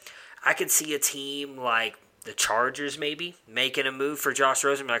 but I could see a team like the Chargers maybe making a move for Josh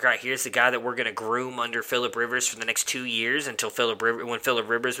Rosen. Like, all right, here's the guy that we're going to groom under Phillip Rivers for the next 2 years until when Phillip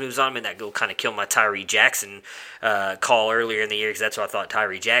Rivers moves on. I mean, that will kind of kill my Tyree Jackson call earlier in the year because that's where I thought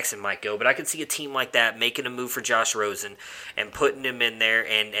Tyree Jackson might go. But I could see a team like that making a move for Josh Rosen and putting him in there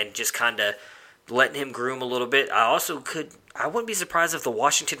and just kind of letting him groom a little bit. I wouldn't be surprised if the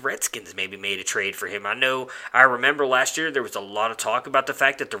Washington Redskins maybe made a trade for him. I remember last year there was a lot of talk about the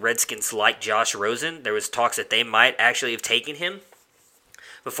fact that the Redskins liked Josh Rosen. There was talks that they might actually have taken him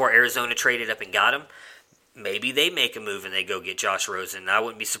before Arizona traded up and got him. Maybe they make a move and they go get Josh Rosen. I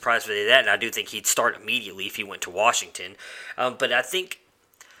wouldn't be surprised if they did that, and I do think he'd start immediately if he went to Washington. But I think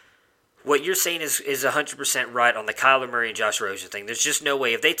what you're saying is 100% right on the Kyler Murray and Josh Rosen thing. There's just no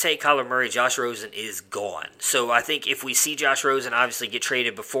way. If they take Kyler Murray, Josh Rosen is gone. So I think if we see Josh Rosen obviously get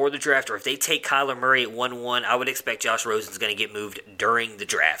traded before the draft, or if they take Kyler Murray at 1-1, I would expect Josh Rosen's going to get moved during the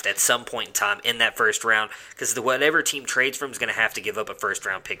draft at some point in time in that first round, because whatever team trades for him is going to have to give up a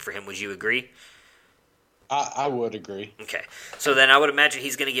first-round pick for him. Would you agree? I would agree. Okay. So then I would imagine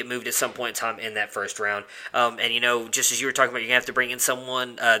he's going to get moved at some point in time in that first round. And, just as you were talking about, you're going to have to bring in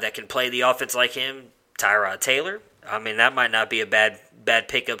someone that can play the offense like him, Tyrod Taylor. I mean, that might not be a bad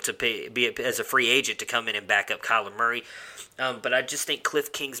pickup to be as a free agent to come in and back up Kyler Murray. But I just think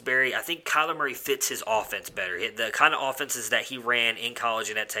Cliff Kingsbury, I think Kyler Murray fits his offense better. The kind of offenses that he ran in college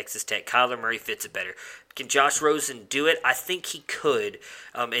and at Texas Tech, Kyler Murray fits it better. Can Josh Rosen do it? I think he could.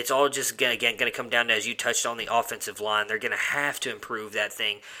 It's all just, going to come down to, as you touched on, the offensive line. They're going to have to improve that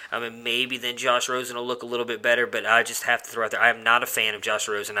thing. Maybe then Josh Rosen will look a little bit better, but I just have to throw out there, I am not a fan of Josh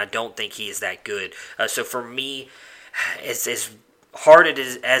Rosen. I don't think he is that good. So for me, as hard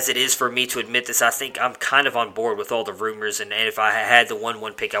as it is for me to admit this, I think I'm kind of on board with all the rumors, and if I had the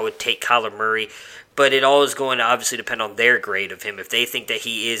 1-1 pick, I would take Kyler Murray. But it all is going to obviously depend on their grade of him. If they think that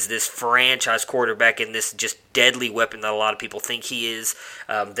he is this franchise quarterback and this just deadly weapon that a lot of people think he is,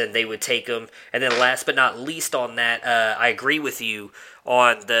 then they would take him. And then last but not least on that, I agree with you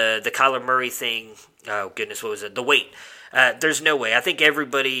on the Kyler Murray thing. Oh, goodness, what was it? The weight. There's no way. I think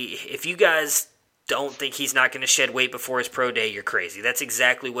everybody, if you guys don't think he's not going to shed weight before his pro day, you're crazy. That's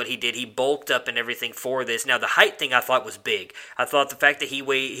exactly what he did. He bulked up and everything for this. Now, the height thing I thought was big. I thought the fact that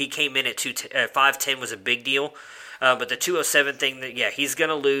he came in at 5'10" was a big deal. But the 207 thing, he's going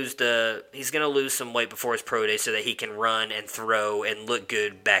to lose some weight before his pro day so that he can run and throw and look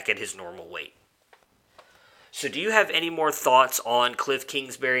good back at his normal weight. So do you have any more thoughts on Cliff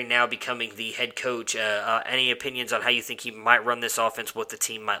Kingsbury now becoming the head coach? Any opinions on how you think he might run this offense, what the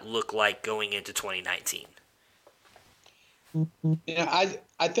team might look like going into 2019?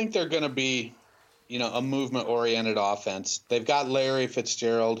 I think they're going to be, a movement-oriented offense. They've got Larry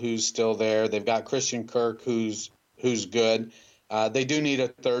Fitzgerald, who's still there. They've got Christian Kirk, who's good. They do need a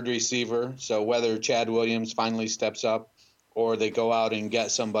third receiver, so whether Chad Williams finally steps up or they go out and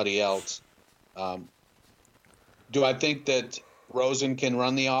get somebody else. Do I think that Rosen can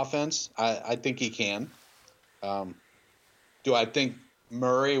run the offense? I think he can. Do I think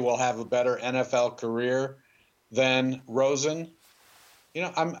Murray will have a better NFL career than Rosen? You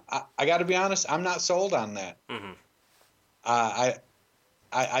know, I got to be honest. I'm not sold on that. Mm-hmm.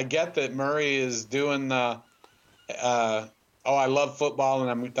 I get that Murray is doing the. I love football,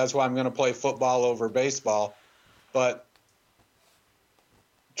 and that's why I'm going to play football over baseball. But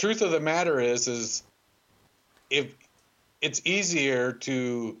truth of the matter is if it's easier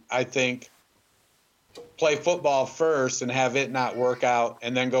to, I think, play football first and have it not work out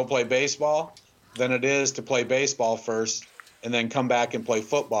and then go play baseball than it is to play baseball first and then come back and play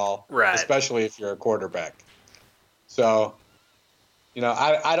football, right, especially if you're a quarterback. So, you know,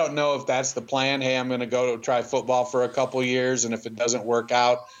 I don't know if that's the plan. Hey, I'm going to go to try football for a couple years, and if it doesn't work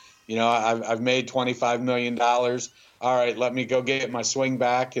out, you know, I've made $25 million. All right, let me go get my swing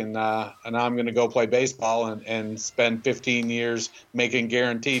back, and I'm going to go play baseball and spend 15 years making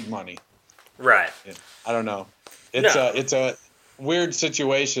guaranteed money. Right. I don't know. It's a weird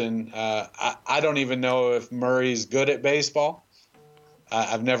situation. I don't even know if Murray's good at baseball.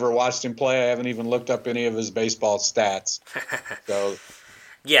 I've never watched him play. I haven't even looked up any of his baseball stats. So,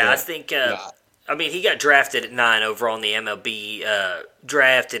 I think. I mean, he got drafted at 9 overall in the MLB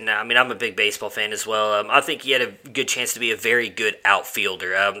draft, and I mean, I'm a big baseball fan as well. I think he had a good chance to be a very good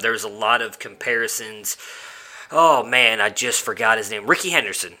outfielder. There was a lot of comparisons. Oh man, I just forgot his name. Ricky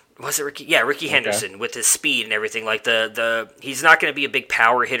Henderson. Was it Ricky? Yeah, Ricky Henderson with his speed and everything. Like he's not going to be a big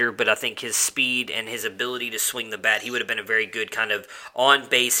power hitter, but I think his speed and his ability to swing the bat, he would have been a very good kind of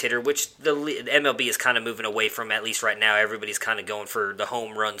on-base hitter, which the MLB is kind of moving away from, at least right now. Everybody's kind of going for the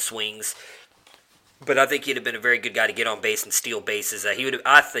home run swings. But I think he'd have been a very good guy to get on base and steal bases. He would have,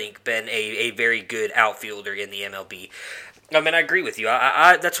 I think, been a very good outfielder in the MLB. I mean, I agree with you.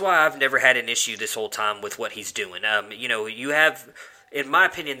 That's why I've never had an issue this whole time with what he's doing. You know, you have... In my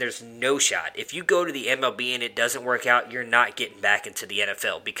opinion, there's no shot. If you go to the MLB and it doesn't work out, you're not getting back into the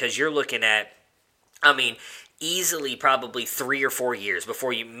NFL because you're looking at, I mean, easily probably 3 or 4 years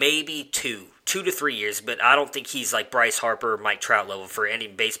before you, maybe 2 to 3 years, but I don't think he's like Bryce Harper or Mike Trout level. For any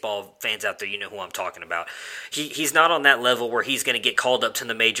baseball fans out there, you know who I'm talking about. He's not on that level where he's going to get called up to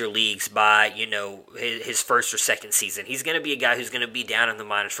the major leagues by, you know, his first or second season. He's going to be a guy who's going to be down in the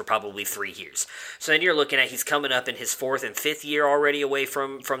minors for probably 3 years. So then you're looking at he's coming up in his 4th and 5th year already away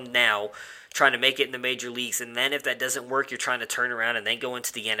from now, trying to make it in the major leagues, and then if that doesn't work, you're trying to turn around and then go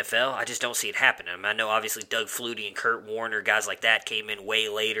into the NFL. I just don't see it happening. I know obviously Doug Flutie and Kurt Warner, guys like that, came in way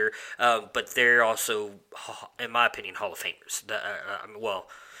later, but they're also, in my opinion, Hall of Famers.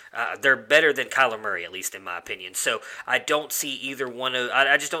 They're better than Kyler Murray, at least in my opinion. So I don't see either one of.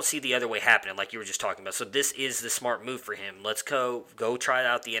 I just don't see the other way happening, like you were just talking about. So this is the smart move for him. Let's go try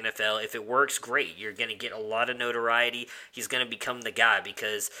out the NFL. If it works, great. You're going to get a lot of notoriety. He's going to become the guy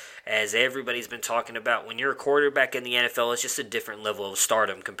because, as everybody's been talking about, when you're a quarterback in the NFL, it's just a different level of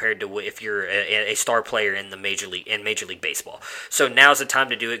stardom compared to if you're a star player in the Major League Baseball. So now's the time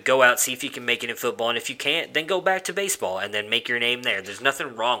to do it. Go out, see if you can make it in football, and if you can't, then go back to baseball and then make your name there. There's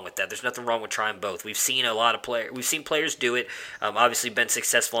nothing wrong with that. There's nothing wrong with trying both. We've seen players do it. Obviously been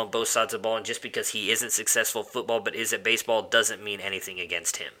successful on both sides of the ball, and just because he isn't successful at football but is at baseball doesn't mean anything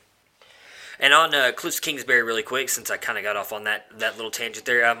against him. And on Cliff Kingsbury really quick, since I kind of got off on that little tangent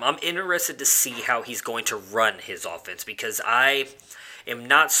there, I'm interested to see how he's going to run his offense because I am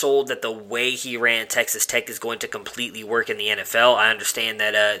not sold that the way he ran Texas Tech is going to completely work in the NFL. I understand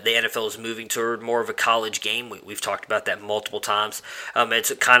that the NFL is moving toward more of a college game. We've talked about that multiple times.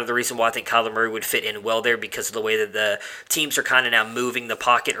 It's kind of the reason why I think Kyler Murray would fit in well there because of the way that the teams are kind of now moving the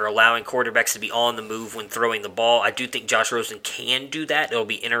pocket or allowing quarterbacks to be on the move when throwing the ball. I do think Josh Rosen can do that. It'll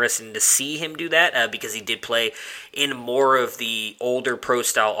be interesting to see him do that because he did play in more of the older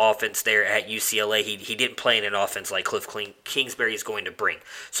pro-style offense there at UCLA. He didn't play in an offense like Cliff Kingsbury is going to bring.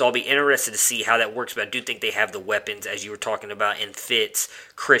 So I'll be interested to see how that works, but I do think they have the weapons, as you were talking about, in Fitz,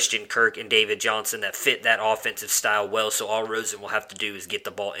 Christian Kirk, and David Johnson that fit that offensive style well. So all Rosen will have to do is get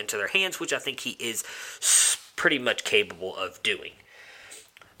the ball into their hands, which I think he is pretty much capable of doing.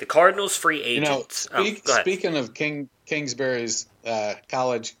 The Cardinals free agents. Speaking of Kingsbury's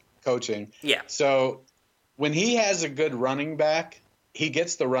college coaching, yeah. So when he has a good running back, he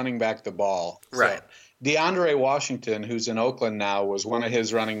gets the running back the ball. Right. So DeAndre Washington, who's in Oakland now, was one of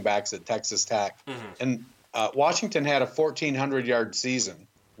his running backs at Texas Tech. Mm-hmm. And Washington had a 1,400-yard season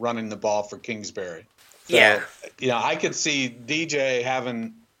running the ball for Kingsbury. So, yeah. I could see DJ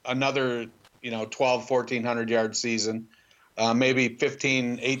having another, 1,200, 1,400-yard season, maybe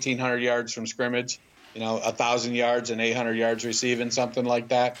 1,500, 1,800 yards from scrimmage. 1,000 yards and 800 yards receiving, something like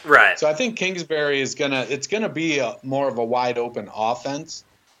that. Right. So I think Kingsbury it's gonna be more of a wide open offense,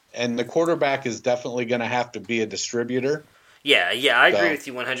 and the quarterback is definitely gonna have to be a distributor. Yeah, I agree with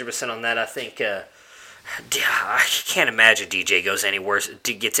you 100% on that. I think I can't imagine DJ gets any worse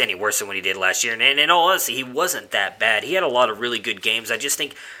than what he did last year. And in all honesty, he wasn't that bad. He had a lot of really good games. I just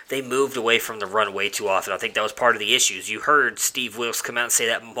think they moved away from the run way too often. I think that was part of the issues. You heard Steve Wilkes come out and say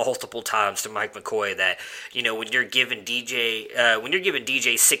that multiple times to Mike McCoy that when you're giving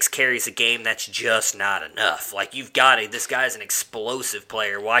DJ 6 carries a game, that's just not enough. Like you've got it. This guy's an explosive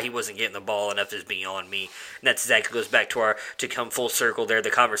player. Why he wasn't getting the ball enough is beyond me. And that's exactly goes back to come full circle there.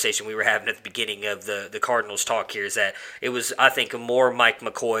 The conversation we were having at the beginning of the Cardinals talk here is that it was, I think, more Mike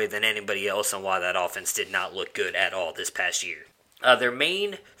McCoy than anybody else on why that offense did not look good at all this past year. Their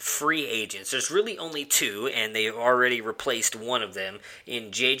main free agents, there's really only two, and they've already replaced one of them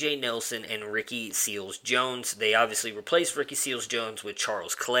in J.J. Nelson and Ricky Seals-Jones. They obviously replaced Ricky Seals-Jones with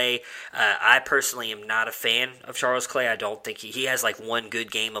Charles Clay. I personally am not a fan of Charles Clay. I don't think he has like one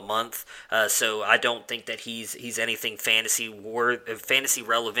good game a month, so I don't think that he's anything fantasy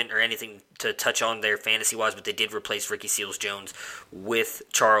relevant or anything to touch on there fantasy-wise, but they did replace Ricky Seals-Jones with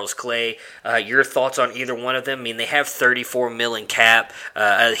Charles Clay. Your thoughts on either one of them? I mean, they have $34 million cap.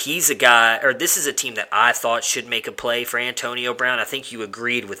 He's a guy, or this is a team that I thought should make a play for Antonio Brown. I think you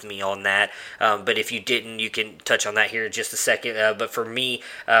agreed with me on that, but if you didn't, you can touch on that here in just a second. But for me,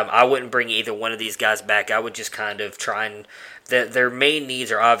 I wouldn't bring either one of these guys back. I would just kind of try and their main needs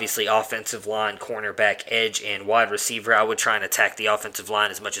are obviously offensive line, cornerback, edge, and wide receiver. I would try and attack the offensive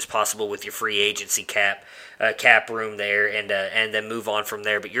line as much as possible with your free agency cap room there, and then move on from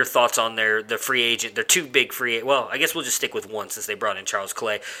there. But your thoughts on the free agent? They're two big free. Well, I guess we'll just stick with one since they brought in Charles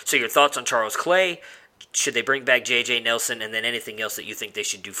Clay. So your thoughts on Charles Clay? Should they bring back J.J. Nelson, and then anything else that you think they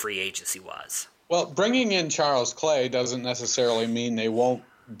should do free agency wise? Well, bringing in Charles Clay doesn't necessarily mean they won't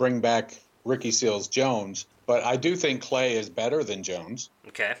bring back Ricky Seals-Jones. But I do think Clay is better than Jones.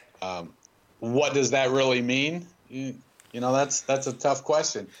 Okay. What does that really mean? That's a tough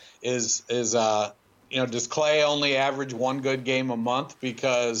question. Does Clay only average one good game a month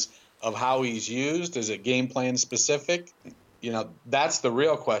because of how he's used? Is it game plan specific? That's the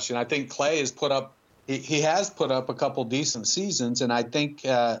real question. I think Clay has put up a couple decent seasons, and I think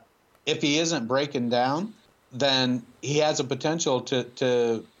if he isn't breaking down, then he has a potential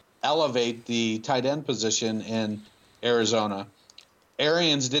to elevate the tight end position in Arizona.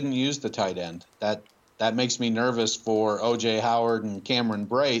 Arians didn't use the tight end. That makes me nervous for O.J. Howard and Cameron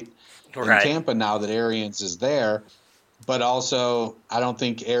Brate in Tampa now that Arians is there. But also, I don't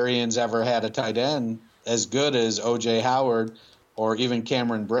think Arians ever had a tight end as good as O.J. Howard or even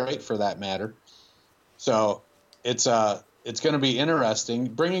Cameron Brate for that matter. So it's going to be interesting.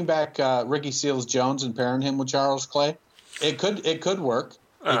 Bringing back Ricky Seals-Jones and pairing him with Charles Clay, it could work.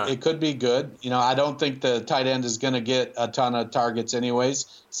 It could be good. I don't think the tight end is going to get a ton of targets anyways.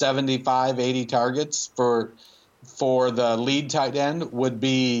 75, 80 targets for the lead tight end would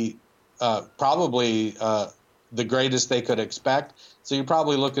be probably the greatest they could expect. So you're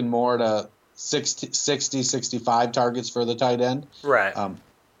probably looking more to 60, 65 targets for the tight end. Right.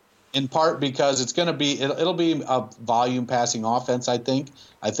 In part because it'll be a volume passing offense, I think.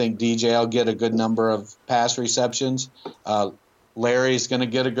 I think DJ will get a good number of pass receptions. Larry's going to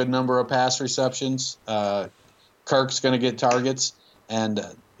get a good number of pass receptions. Kirk's going to get targets, and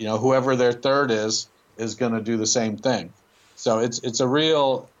whoever their third is going to do the same thing. So it's a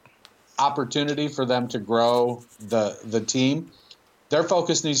real opportunity for them to grow the team. Their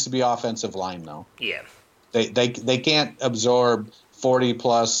focus needs to be offensive line, though. Yeah, they can't absorb 40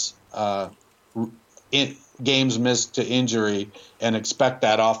 plus games missed to injury and expect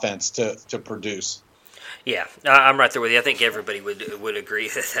that offense to produce. Yeah, I'm right there with you. I think everybody would agree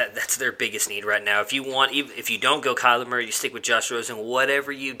that that's their biggest need right now. If you don't go Kyler Murray, you stick with Josh Rosen.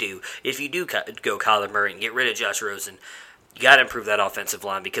 Whatever you do, if you do go Kyler Murray and get rid of Josh Rosen, you got to improve that offensive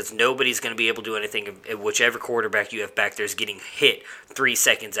line because nobody's going to be able to do anything. Whichever quarterback you have back there is getting hit 3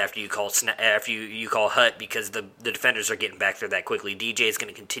 seconds after you call hut because the defenders are getting back there that quickly. DJ is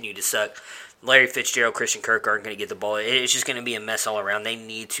going to continue to suck. Larry Fitzgerald, Christian Kirk aren't going to get the ball. It's just going to be a mess all around. They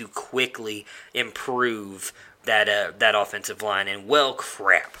need to quickly improve that offensive line. And well,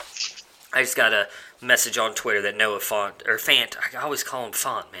 crap. I just got a message on Twitter that Noah Fant, I always call him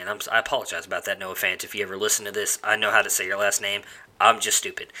Font, man. I apologize about that, Noah Fant. If you ever listen to this, I know how to say your last name. I'm just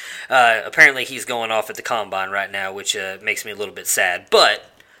stupid. Apparently he's going off at the Combine right now, which makes me a little bit sad. But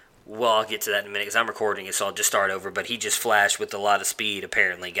well, I'll get to that in a minute because I'm recording it, so I'll just start over. But he just flashed with a lot of speed,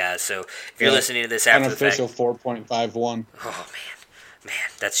 apparently, guys. So if you're listening to this after the fact, unofficial 4.51. oh man, Man,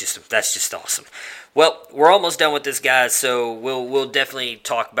 that's just awesome. Well, we're almost done with this, guys. So we'll definitely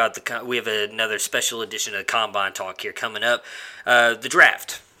talk about we have another special edition of the Combine Talk here coming up, the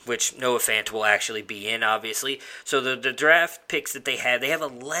draft, which Noah Fant will actually be in, obviously. So the draft picks that they have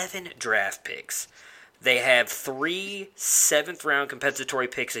 11 draft picks. They have 3 7th-round compensatory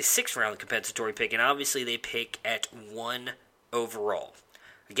picks, a 6th-round compensatory pick, and obviously they pick at 1 overall.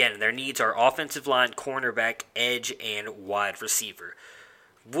 Again, their needs are offensive line, cornerback, edge, and wide receiver.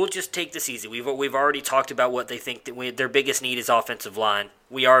 We'll just take this easy. We've already talked about what they think that their biggest need is offensive line.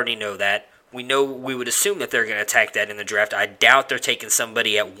 We already know that. We would assume that they're going to attack that in the draft. I doubt they're taking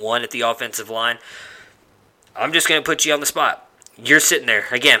somebody at 1 at the offensive line. I'm just going to put you on the spot. You're sitting there.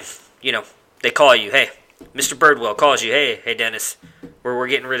 Again, they call you. Hey, Mr. Birdwell calls you. Hey, Dennis. We're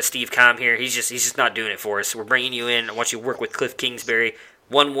getting rid of Steve Keim here. He's just not doing it for us. We're bringing you in. I want you to work with Cliff Kingsbury.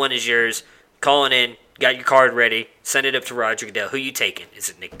 1-1 is yours. Calling in. Got your card ready. Send it up to Roger Goodell. Who you taking? Is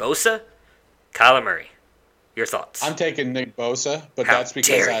it Nick Bosa? Kyler Murray? Your thoughts? I'm taking Nick Bosa, but that's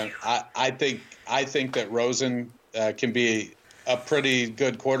because I think that Rosen can be a pretty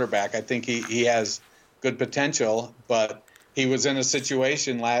good quarterback. I think he has good potential, but he was in a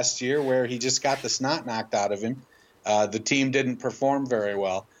situation last year where he just got the snot knocked out of him. The team didn't perform very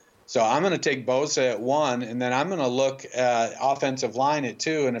well. So I'm going to take Bosa at 1, and then I'm going to look at offensive line at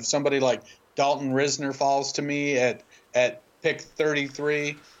 2. And if somebody like Dalton Risner falls to me at pick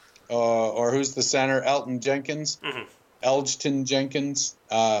 33, or who's the center, Elgton Jenkins.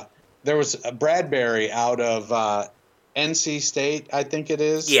 There was a Bradbury out of NC State, I think it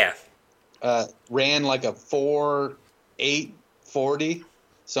is. Yeah. Ran like a 4.8 40.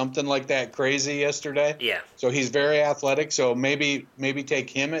 Something like that crazy yesterday. Yeah. So he's very athletic. So maybe take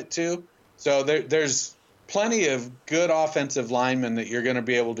him at 2. So there's plenty of good offensive linemen that you're going to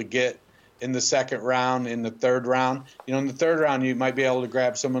be able to get in the 2nd round, in the 3rd round. In the 3rd round, you might be able to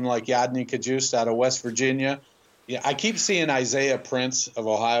grab someone like Yadni Kajust out of West Virginia. Yeah, I keep seeing Isaiah Prince of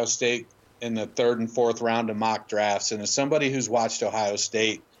Ohio State in the 3rd and 4th round of mock drafts. And as somebody who's watched Ohio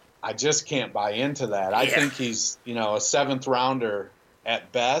State, I just can't buy into that. I think he's, a 7th rounder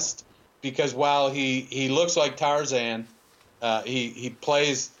at best, because while he looks like Tarzan, he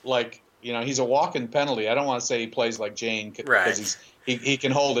plays like, he's a walking penalty. I don't want to say he plays like Jane, because he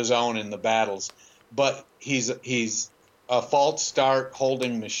can hold his own in the battles, but he's a false start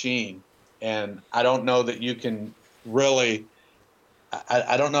holding machine, and I don't know that you can really.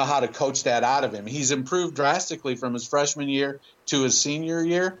 I don't know how to coach that out of him. He's improved drastically from his freshman year to his senior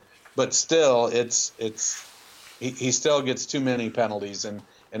year, but still, he still gets too many penalties,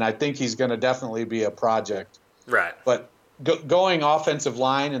 and I think he's going to definitely be a project. Right. But going offensive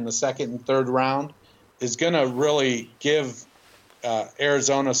line in the 2nd and 3rd round is going to really give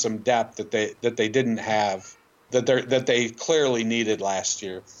Arizona some depth that they didn't have, that they clearly needed last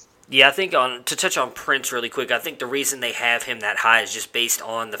year. Yeah, I think to touch on Prince really quick, I think the reason they have him that high is just based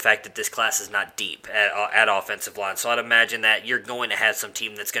on the fact that this class is not deep at offensive line. So I'd imagine that you're going to have some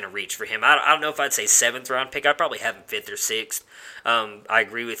team that's going to reach for him. I don't know if I'd say 7th round pick. I'd probably have him 5th or 6th. I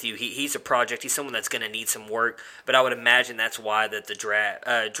agree with you. He's a project. He's someone that's going to need some work. But I would imagine that's why that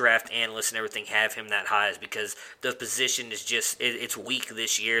the draft analysts and everything have him that high, is because the position is it's weak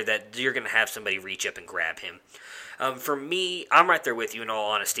this year, that you're going to have somebody reach up and grab him. For me, I'm right there with you in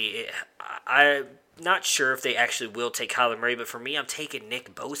all honesty. I'm not sure if they actually will take Kyler Murray, but for me, I'm taking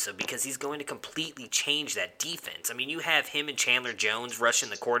Nick Bosa, because he's going to completely change that defense. I mean, you have him and Chandler Jones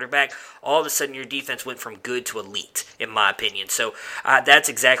rushing the quarterback. All of a sudden, your defense went from good to elite, in my opinion. So that's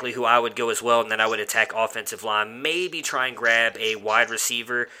exactly who I would go as well, and then I would attack offensive line. Maybe try and grab a wide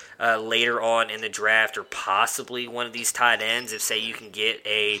receiver later on in the draft, or possibly one of these tight ends if, say, you can get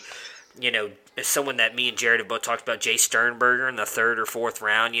someone that me and Jared have both talked about, Jay Sternberger, in the 3rd or 4th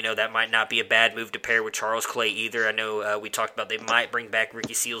round. That might not be a bad move to pair with Charles Clay either. I know we talked about they might bring back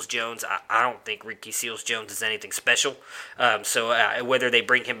Ricky Seals-Jones. I don't think Ricky Seals-Jones is anything special. So whether they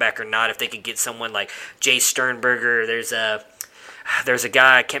bring him back or not, if they could get someone like Jay Sternberger, there's a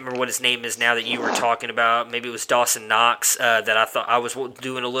guy, I can't remember what his name is now, that you were talking about. Maybe it was Dawson Knox, that I thought I was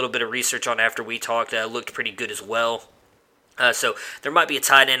doing a little bit of research on after we talked. Looked pretty good as well. So there might be a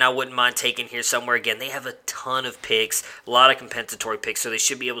tight end I wouldn't mind taking here somewhere. Again, they have a ton of picks, a lot of compensatory picks, so they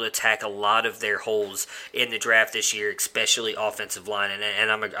should be able to attack a lot of their holes in the draft this year, especially offensive line.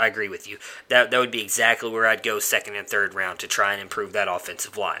 And I agree with you. That would be exactly where I'd go 2nd and 3rd round to try and improve that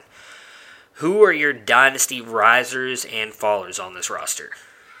offensive line. Who are your dynasty risers and fallers on this roster?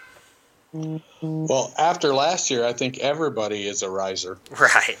 Well, after last year, I think everybody is a riser.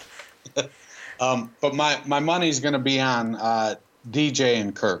 Right. But my money's going to be on DJ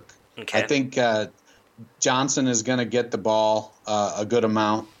and Kirk. Okay. I think Johnson is going to get the ball a good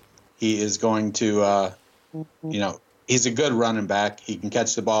amount. He is going to, he's a good running back. He can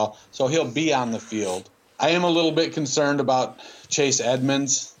catch the ball, so he'll be on the field. I am a little bit concerned about Chase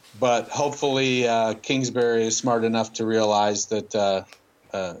Edmonds, but hopefully Kingsbury is smart enough to realize that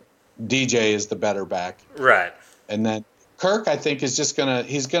DJ is the better back. Right. And then Kirk, I think, is just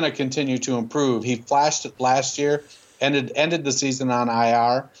he's gonna continue to improve. He flashed it last year, ended the season on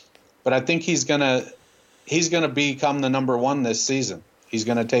IR, but I think he's gonna become the number one this season. He's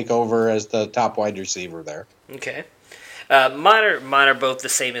gonna take over as the top wide receiver there. Okay. Mine are both the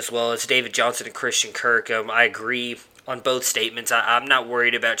same as well. It's David Johnson and Christian Kirk. I agree on both statements. I'm not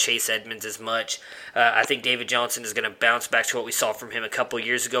worried about Chase Edmonds as much. I think David Johnson is going to bounce back to what we saw from him a couple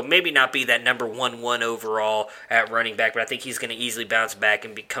years ago. Maybe not be that number one overall at running back, but I think he's going to easily bounce back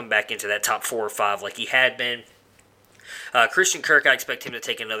and come back into that top 4 or 5 like he had been. Christian Kirk, I expect him to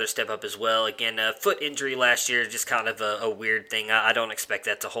take another step up as well. Again, foot injury last year, just kind of a weird thing. I don't expect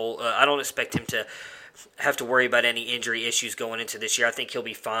that to hold. I don't expect him to have to worry about any injury issues going into this year. I think he'll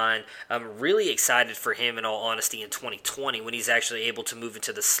be fine. I'm really excited for him, in all honesty, in 2020 when he's actually able to move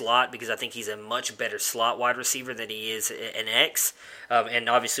into the slot, because I think he's a much better slot wide receiver than he is an X. And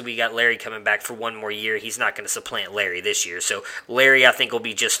obviously we got Larry coming back for one more year. He's not going to supplant Larry this year. So Larry, I think, will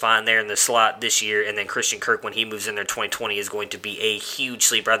be just fine there in the slot this year. And then Christian Kirk, when he moves in there in 2020, is going to be a huge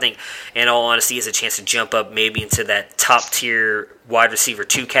sleeper. I think, in all honesty, he has a chance to jump up maybe into that top-tier wide receiver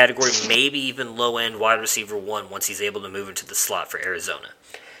 2 category, maybe even low-end wide receiver 1 once he's able to move into the slot for Arizona.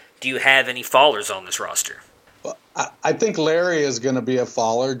 Do you have any fallers on this roster? Well, I think Larry is going to be a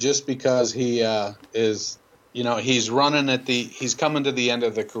faller just because he is, he's he's coming to the end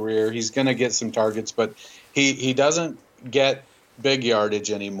of the career. He's going to get some targets, but he doesn't get big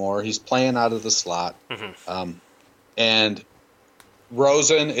yardage anymore. He's playing out of the slot. Mm-hmm. And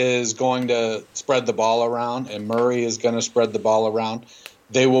Rosen is going to spread the ball around, and Murray is going to spread the ball around.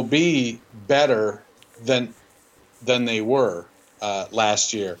 They will be better than they were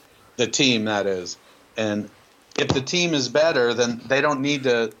last year, the team, that is. And if the team is better, then they don't need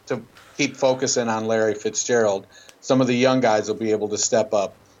to keep focusing on Larry Fitzgerald. Some of the young guys will be able to step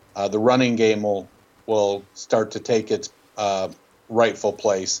up. The running game will start to take its rightful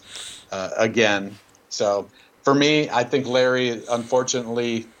place again. So for me, I think Larry,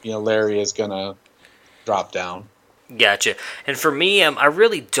 unfortunately, Larry is going to drop down. Gotcha. And for me, I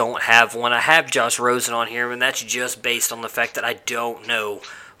really don't have one. I have Josh Rosen on here, and that's just based on the fact that I don't know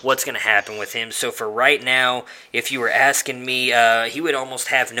what's going to happen with him. So for right now, if you were asking me, he would almost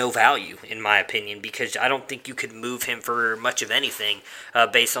have no value, in my opinion, because I don't think you could move him for much of anything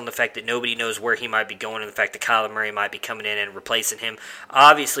based on the fact that nobody knows where he might be going and the fact that Kyler Murray might be coming in and replacing him.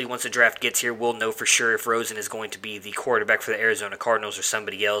 Obviously, once the draft gets here, we'll know for sure if Rosen is going to be the quarterback for the Arizona Cardinals or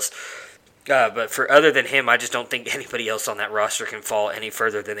somebody else. But for other than him, I just don't think anybody else on that roster can fall any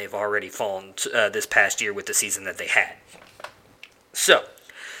further than they've already fallen this past year with the season that they had. So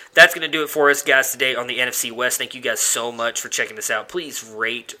that's going to do it for us, guys, today on the NFC West. Thank you guys so much for checking this out. Please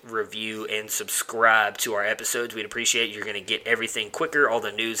rate, review, and subscribe to our episodes. We'd appreciate it. You're going to get everything quicker, all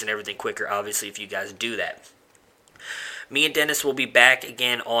the news and everything quicker, obviously, if you guys do that. Me and Dennis will be back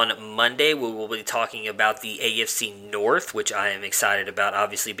again on Monday. We will be talking about the AFC North, which I am excited about,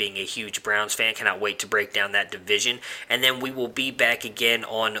 obviously being a huge Browns fan. Cannot wait to break down that division. And then we will be back again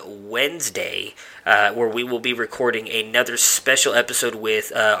on Wednesday, where we will be recording another special episode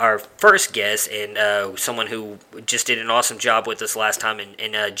with our first guest and someone who just did an awesome job with us last time,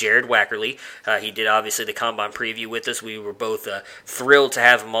 in Jared Wackerly. He did, obviously, the Combine preview with us. We were both thrilled to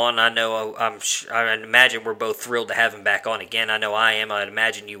have him on. I know, I imagine we're both thrilled to have him back on again. I know I am. I'd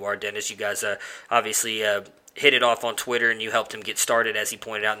imagine you are, Dennis. You guys obviously hit it off on Twitter, and you helped him get started, as he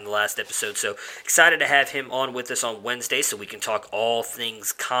pointed out in the last episode. So excited to have him on with us on Wednesday so we can talk all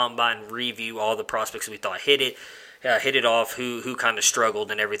things Combine, review all the prospects we thought hit it off, who kind of struggled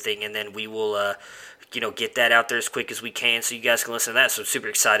and everything, and then we will get that out there as quick as we can so you guys can listen to that. So I'm super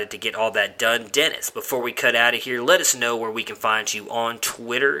excited to get all that done. Dennis, before we cut out of here, let us know where we can find you on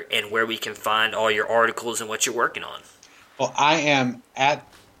Twitter and where we can find all your articles and what you're working on. Well, I am at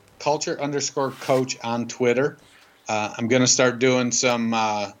culture_coach on Twitter. I'm going to start doing some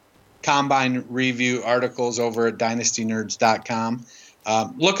Combine review articles over at dynastynerds.com.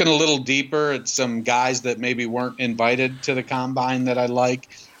 Looking a little deeper at some guys that maybe weren't invited to the Combine that I like,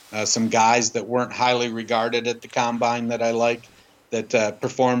 some guys that weren't highly regarded at the Combine that I like, that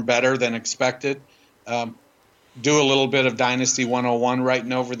performed better than expected. Do a little bit of Dynasty 101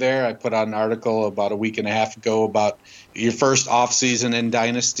 writing over there. I put out an article about a week and a half ago about your first off-season in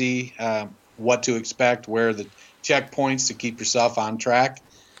Dynasty, what to expect, where are the checkpoints to keep yourself on track.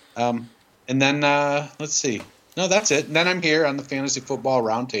 And then, let's see, No, that's it. And then I'm here on the Fantasy Football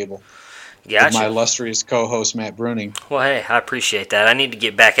Roundtable. Gotcha. With my illustrious co-host, Matt Bruning. Well, hey, I appreciate that. I need to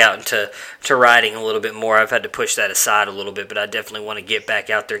get back out into riding a little bit more. I've had to push that aside a little bit, but I definitely want to get back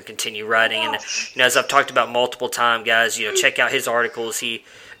out there and continue riding. And as I've talked about multiple times, guys, check out his articles.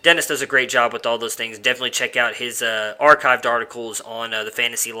 Dennis does a great job with all those things. Definitely check out his archived articles on the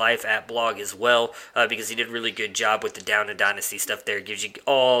Fantasy Life app blog as well, because he did a really good job with the Down to Dynasty stuff there. It gives you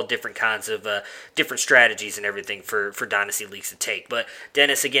all different kinds of different strategies and everything for Dynasty leagues to take. But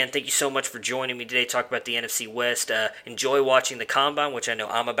Dennis, again, thank you so much for joining me today. Talk about the NFC West. Enjoy watching the Combine, which I know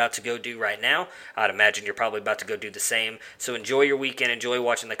I'm about to go do right now. I'd imagine you're probably about to go do the same. So enjoy your weekend. Enjoy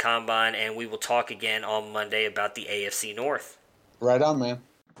watching the Combine, and we will talk again on Monday about the AFC North. Right on, man.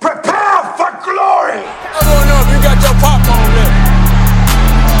 Prepare for glory! I want to know if you got your popcorn ready.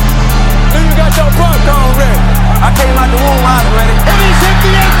 Do you got your popcorn ready? I came out the womb, I was ready. And he's hit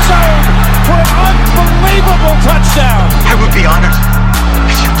the end zone for an unbelievable touchdown. I would be honored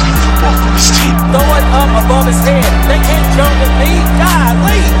if you played football for this team. Throw it up above his head. They can't jump with me.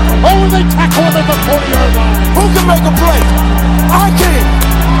 Golly. Oh, they tackle him at the 40-yard